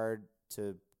point guard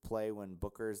to play when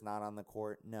Booker's not on the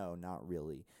court? No, not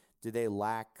really. Do they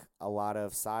lack a lot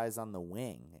of size on the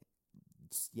wing?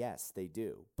 Yes, they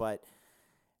do. But,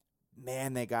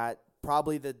 man, they got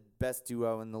probably the best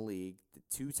duo in the league, the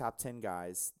 2 top 10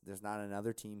 guys. There's not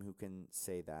another team who can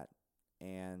say that.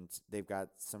 And they've got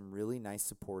some really nice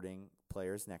supporting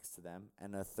players next to them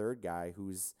and a third guy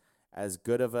who's as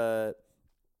good of a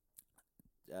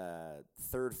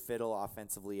third fiddle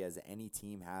offensively as any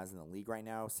team has in the league right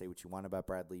now. Say what you want about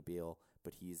Bradley Beal,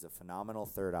 but he's a phenomenal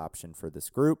third option for this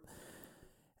group.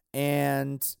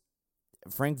 And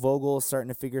Frank Vogel is starting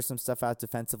to figure some stuff out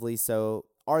defensively. So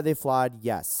are they flawed?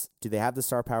 Yes. Do they have the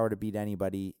star power to beat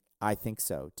anybody? I think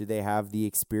so. Do they have the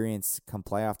experience come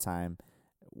playoff time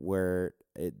where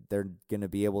they're going to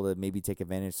be able to maybe take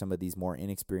advantage of some of these more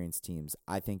inexperienced teams?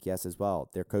 I think yes as well.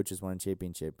 Their coach has won a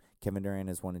championship. Kevin Durant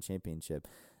has won a championship.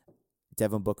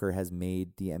 Devin Booker has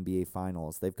made the NBA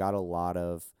Finals. They've got a lot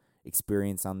of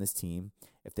experience on this team.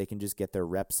 If they can just get their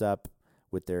reps up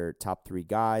with their top three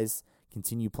guys,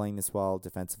 continue playing this well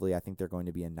defensively, I think they're going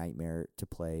to be a nightmare to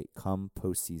play come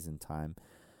postseason time.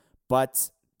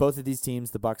 But both of these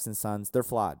teams, the Bucks and Suns, they're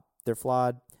flawed. They're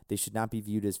flawed. They should not be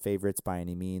viewed as favorites by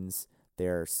any means.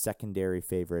 They're secondary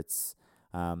favorites.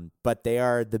 But they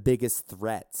are the biggest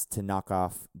threats to knock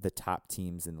off the top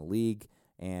teams in the league.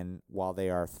 And while they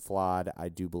are flawed, I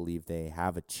do believe they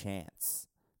have a chance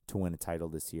to win a title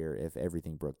this year if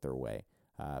everything broke their way.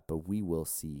 But we will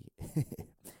see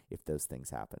if those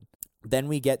things happen. Then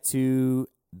we get to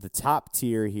the top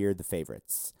tier here, the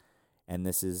favorites. And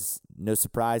this is no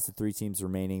surprise, the three teams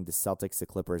remaining, the Celtics, the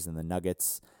Clippers, and the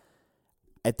Nuggets.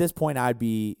 At this point, I'd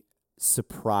be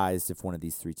surprised if one of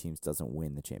these three teams doesn't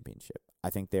win the championship. I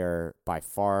think they're by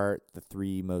far the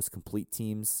three most complete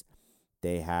teams.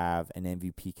 They have an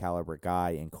MVP caliber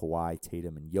guy in Kawhi,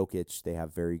 Tatum, and Jokic. They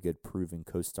have very good proven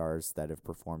co-stars that have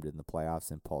performed in the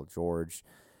playoffs in Paul George,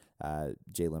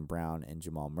 Jaylen Brown, and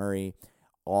Jamal Murray.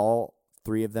 All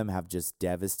three of them have just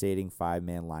devastating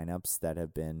five-man lineups that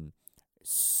have been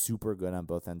super good on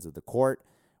both ends of the court,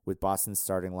 with Boston's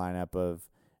starting lineup of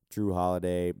Drew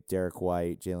Holiday, Derek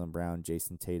White, Jaylen Brown,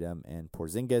 Jason Tatum, and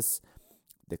Porzingis.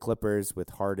 The Clippers with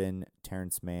Harden,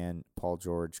 Terrence Mann, Paul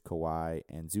George, Kawhi,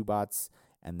 and Zubats.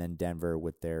 And then Denver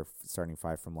with their starting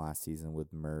five from last season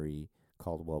with Murray,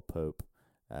 Caldwell Pope,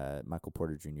 Michael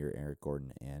Porter Jr., Eric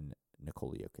Gordon, and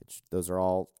Nikola Jokic.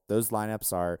 Those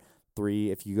lineups are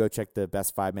three. If you go check the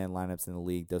best five-man lineups in the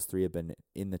league, those three have been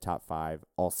in the top five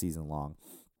all season long.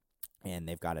 And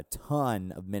they've got a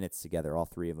ton of minutes together. All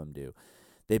three of them do.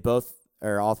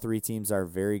 All three teams are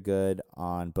very good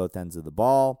on both ends of the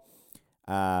ball.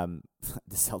 The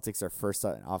Celtics are first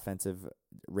in offensive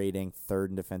rating, third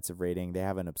in defensive rating. They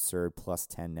have an absurd plus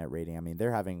 10 net rating. I mean,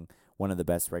 they're having one of the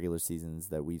best regular seasons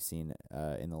that we've seen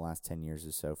in the last 10 years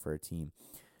or so for a team.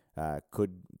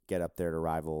 Could get up there to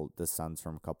rival the Suns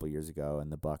from a couple years ago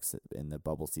and the Bucks in the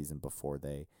bubble season before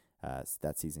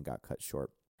that season got cut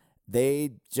short. There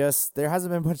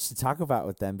hasn't been much to talk about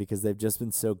with them because they've just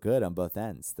been so good on both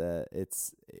ends.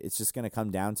 It's just going to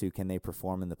come down to, can they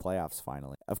perform in the playoffs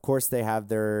finally? Of course, they have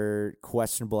their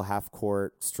questionable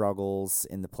half-court struggles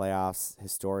in the playoffs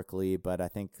historically, but I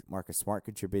think Marcus Smart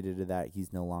contributed to that.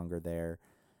 He's no longer there.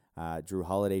 Drew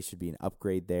Holiday should be an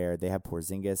upgrade there. They have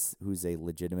Porzingis, who's a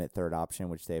legitimate third option,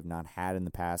 which they have not had in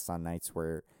the past on nights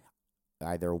where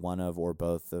either one of or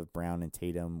both of Brown and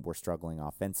Tatum were struggling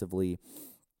offensively.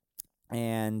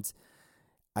 And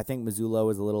I think Mazzulla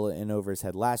was a little in over his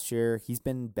head last year. He's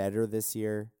been better this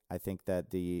year. I think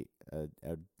that the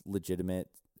legitimate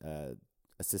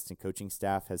assistant coaching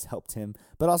staff has helped him,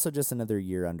 but also just another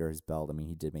year under his belt. I mean,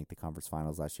 he did make the conference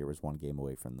finals last year, was one game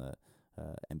away from the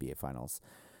NBA finals.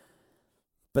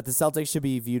 But the Celtics should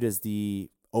be viewed as the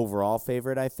overall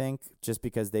favorite, I think, just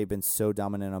because they've been so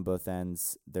dominant on both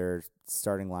ends. Their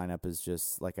starting lineup is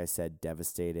just, like I said,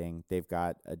 devastating. They've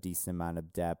got a decent amount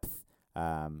of depth.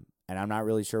 And I'm not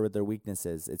really sure what their weakness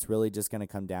is. It's really just going to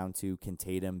come down to, can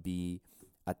Tatum be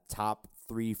a top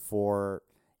 3-4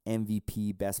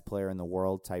 MVP, best player in the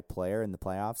world type player in the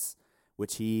playoffs,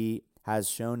 which he has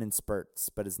shown in spurts,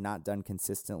 but has not done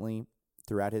consistently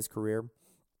throughout his career.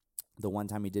 The one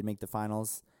time he did make the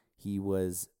finals, he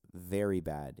was very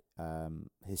bad.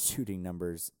 His shooting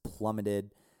numbers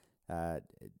plummeted,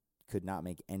 could not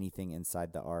make anything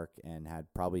inside the arc, and had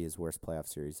probably his worst playoff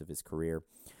series of his career.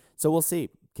 So we'll see.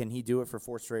 Can he do it for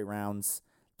 4 straight rounds?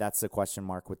 That's the question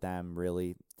mark with them,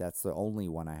 really. That's the only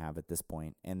one I have at this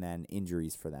point. And then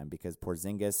injuries for them, because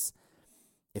Porzingis,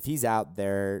 if he's out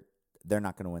there, they're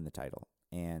not going to win the title.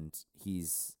 And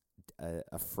he's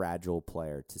a fragile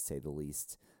player, to say the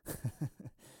least.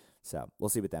 So we'll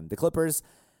see with them. The Clippers,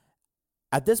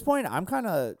 at this point, I'm kind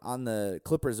of on the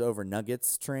Clippers over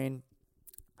Nuggets train.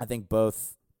 I think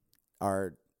both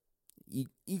are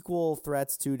equal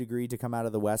threats to a degree to come out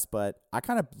of the West, but I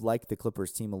kind of like the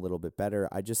Clippers team a little bit better.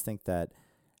 I just think that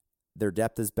their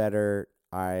depth is better.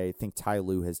 I think Ty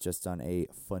Lue has just done a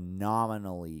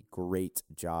phenomenally great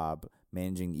job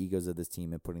managing the egos of this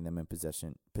team and putting them in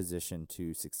position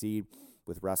to succeed,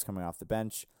 with Russ coming off the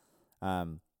bench.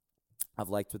 I've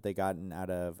liked what they gotten out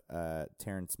of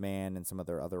Terrence Mann and some of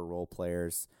their other role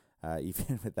players,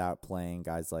 even without playing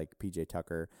guys like PJ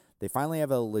Tucker. They finally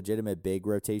have a legitimate big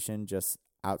rotation just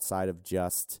outside of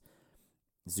just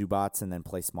Zubats and then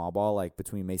play small ball, like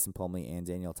between Mason Plumlee and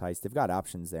Daniel Tice. They've got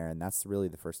options there, and that's really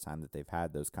the first time that they've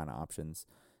had those kind of options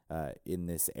in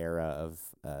this era of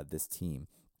this team.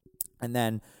 And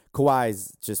then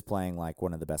Kawhi's just playing like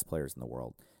one of the best players in the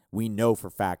world. We know for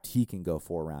fact he can go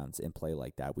 4 rounds and play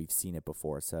like that. We've seen it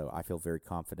before, so I feel very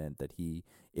confident that he,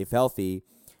 if healthy,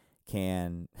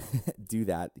 can do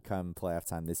that come playoff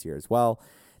time this year as well.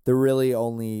 The really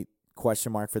only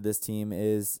question mark for this team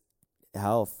is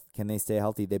health. Can they stay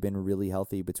healthy? They've been really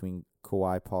healthy between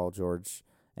Kawhi, Paul George,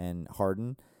 and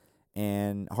Harden.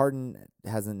 And Harden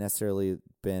hasn't necessarily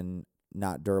been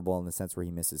not durable in the sense where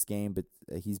he misses game, but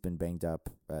he's been banged up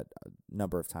a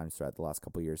number of times throughout the last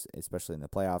couple of years, especially in the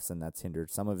playoffs, and that's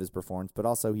hindered some of his performance, but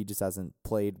also he just hasn't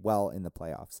played well in the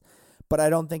playoffs. But I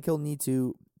don't think he'll need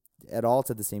to at all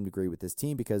to the same degree with this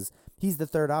team because he's the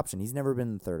third option. He's never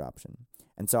been the third option.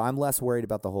 And so I'm less worried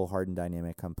about the whole Harden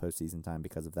dynamic come postseason time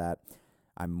because of that.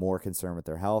 I'm more concerned with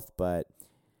their health, but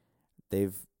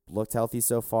they've looked healthy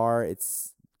so far.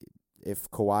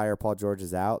 If Kawhi or Paul George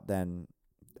is out, then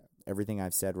everything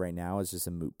I've said right now is just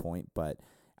a moot point. But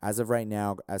as of right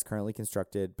now, as currently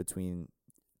constructed, between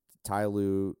Ty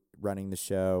Lue running the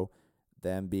show,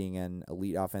 them being an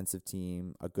elite offensive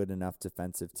team, a good enough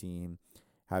defensive team,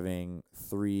 having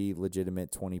 3 legitimate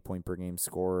 20-point-per-game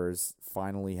scorers,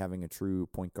 finally having a true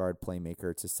point guard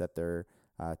playmaker to set their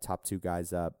top 2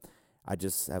 guys up, I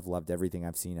just have loved everything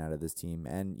I've seen out of this team.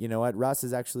 And you know what? Russ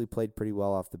has actually played pretty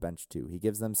well off the bench too. He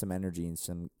gives them some energy in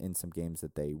some games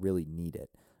that they really need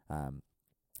it.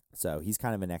 So he's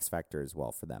kind of an X factor as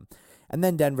well for them. And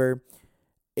then Denver,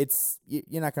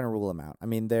 you're not going to rule them out. I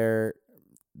mean, they're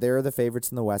the favorites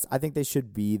in the West. I think they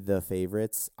should be the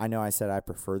favorites. I know I said I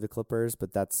prefer the Clippers,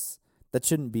 but that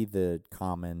shouldn't be the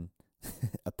common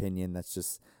opinion. That's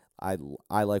just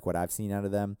I like what I've seen out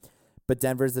of them. But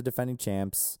Denver's the defending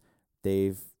champs.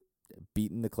 They've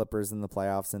beaten the Clippers in the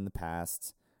playoffs in the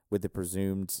past with a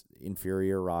presumed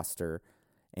inferior roster,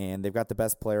 and they've got the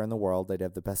best player in the world. They'd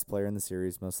have the best player in the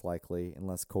series most likely,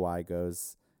 unless Kawhi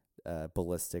goes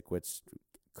ballistic, which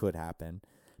could happen.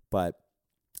 But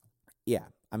yeah,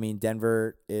 I mean,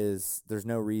 Denver there's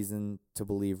no reason to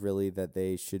believe really that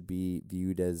they should be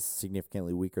viewed as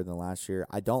significantly weaker than last year.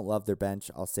 I don't love their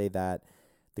bench. I'll say that.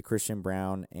 The Christian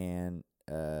Brown and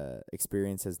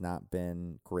experience has not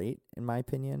been great, in my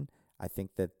opinion. I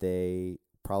think that they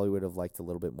probably would have liked a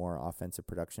little bit more offensive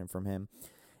production from him.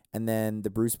 And then the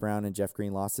Bruce Brown and Jeff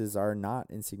Green losses are not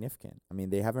insignificant. I mean,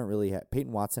 they haven't really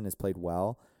Peyton Watson has played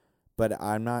well, but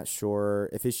I'm not sure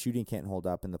if his shooting can't hold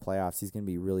up in the playoffs, he's going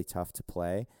to be really tough to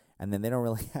play. And then they don't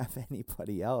really have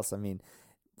anybody else. I mean,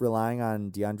 relying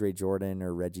on DeAndre Jordan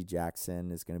or Reggie Jackson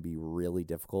is going to be really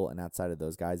difficult. And outside of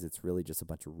those guys, it's really just a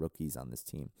bunch of rookies on this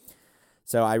team.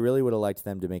 So I really would have liked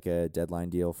them to make a deadline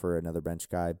deal for another bench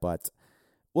guy, but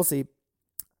we'll see.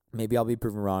 Maybe I'll be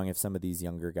proven wrong if some of these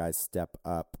younger guys step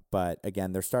up. But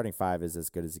again, their starting 5 is as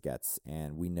good as it gets,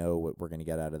 and we know what we're going to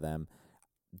get out of them.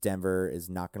 Denver is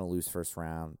not going to lose first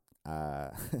round.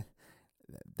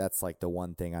 That's like the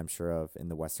one thing I'm sure of in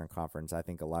the Western Conference. I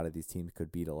think a lot of these teams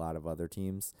could beat a lot of other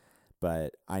teams,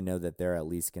 but I know that they're at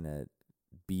least going to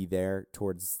be there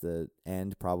towards the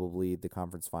end, probably the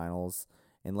conference finals.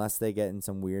 Unless they get in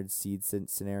some weird seed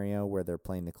scenario where they're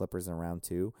playing the Clippers in round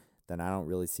 2, then I don't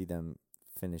really see them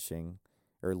finishing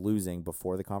or losing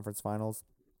before the conference finals.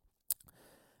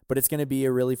 But it's going to be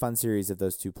a really fun series if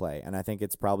those two play. And I think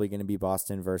it's probably going to be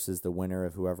Boston versus the winner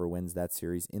of whoever wins that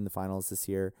series in the finals this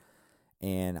year.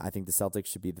 And I think the Celtics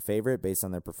should be the favorite based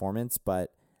on their performance.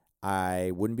 But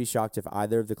I wouldn't be shocked if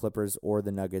either of the Clippers or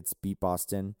the Nuggets beat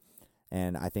Boston.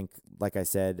 And I think, like I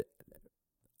said,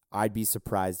 I'd be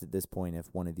surprised at this point if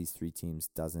one of these 3 teams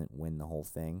doesn't win the whole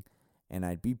thing. And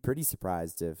I'd be pretty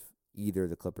surprised if either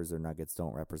the Clippers or Nuggets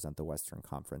don't represent the Western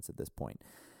Conference at this point.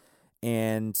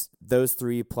 And those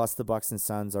 3 plus the Bucks and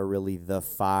Suns are really the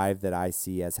 5 that I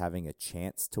see as having a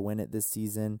chance to win it this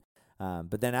season.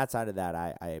 But then outside of that,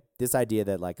 I this idea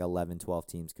that like 11, 12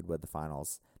 teams could win the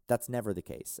finals, that's never the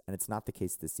case. And it's not the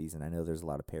case this season. I know there's a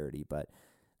lot of parity, but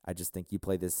I just think you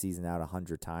play this season out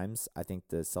 100 times. I think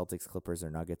the Celtics, Clippers, or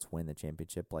Nuggets win the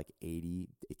championship like 80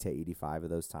 to 85 of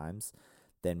those times.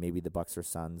 Then maybe the Bucks or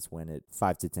Suns win it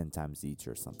 5 to 10 times each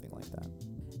or something like that.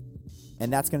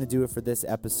 And that's going to do it for this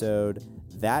episode.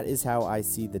 That is how I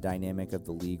see the dynamic of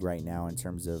the league right now in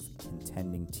terms of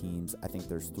contending teams. I think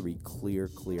there's 3 clear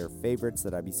favorites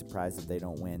that I'd be surprised if they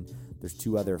don't win. There's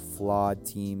 2 other flawed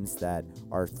teams that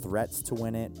are threats to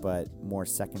win it, but more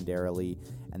secondarily.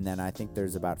 And then I think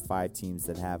there's about 5 teams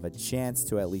that have a chance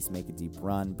to at least make a deep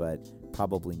run, but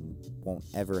probably won't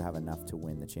ever have enough to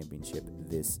win the championship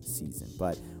this season.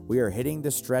 But we are hitting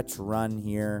the stretch run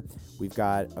here. We've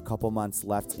got a couple months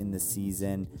left in the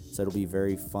season, so it'll be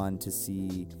very fun to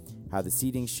see how the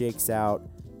seeding shakes out.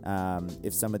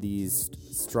 If some of these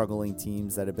struggling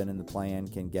teams that have been in the play-in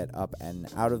can get up and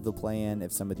out of the play-in,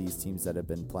 if some of these teams that have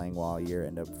been playing well all year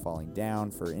end up falling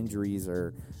down for injuries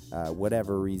or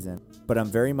whatever reason. But I'm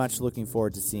very much looking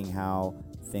forward to seeing how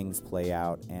things play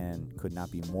out and could not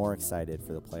be more excited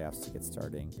for the playoffs to get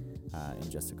starting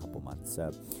in just a couple months.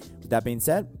 So with that being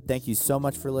said, thank you so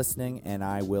much for listening, and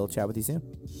I will chat with you soon.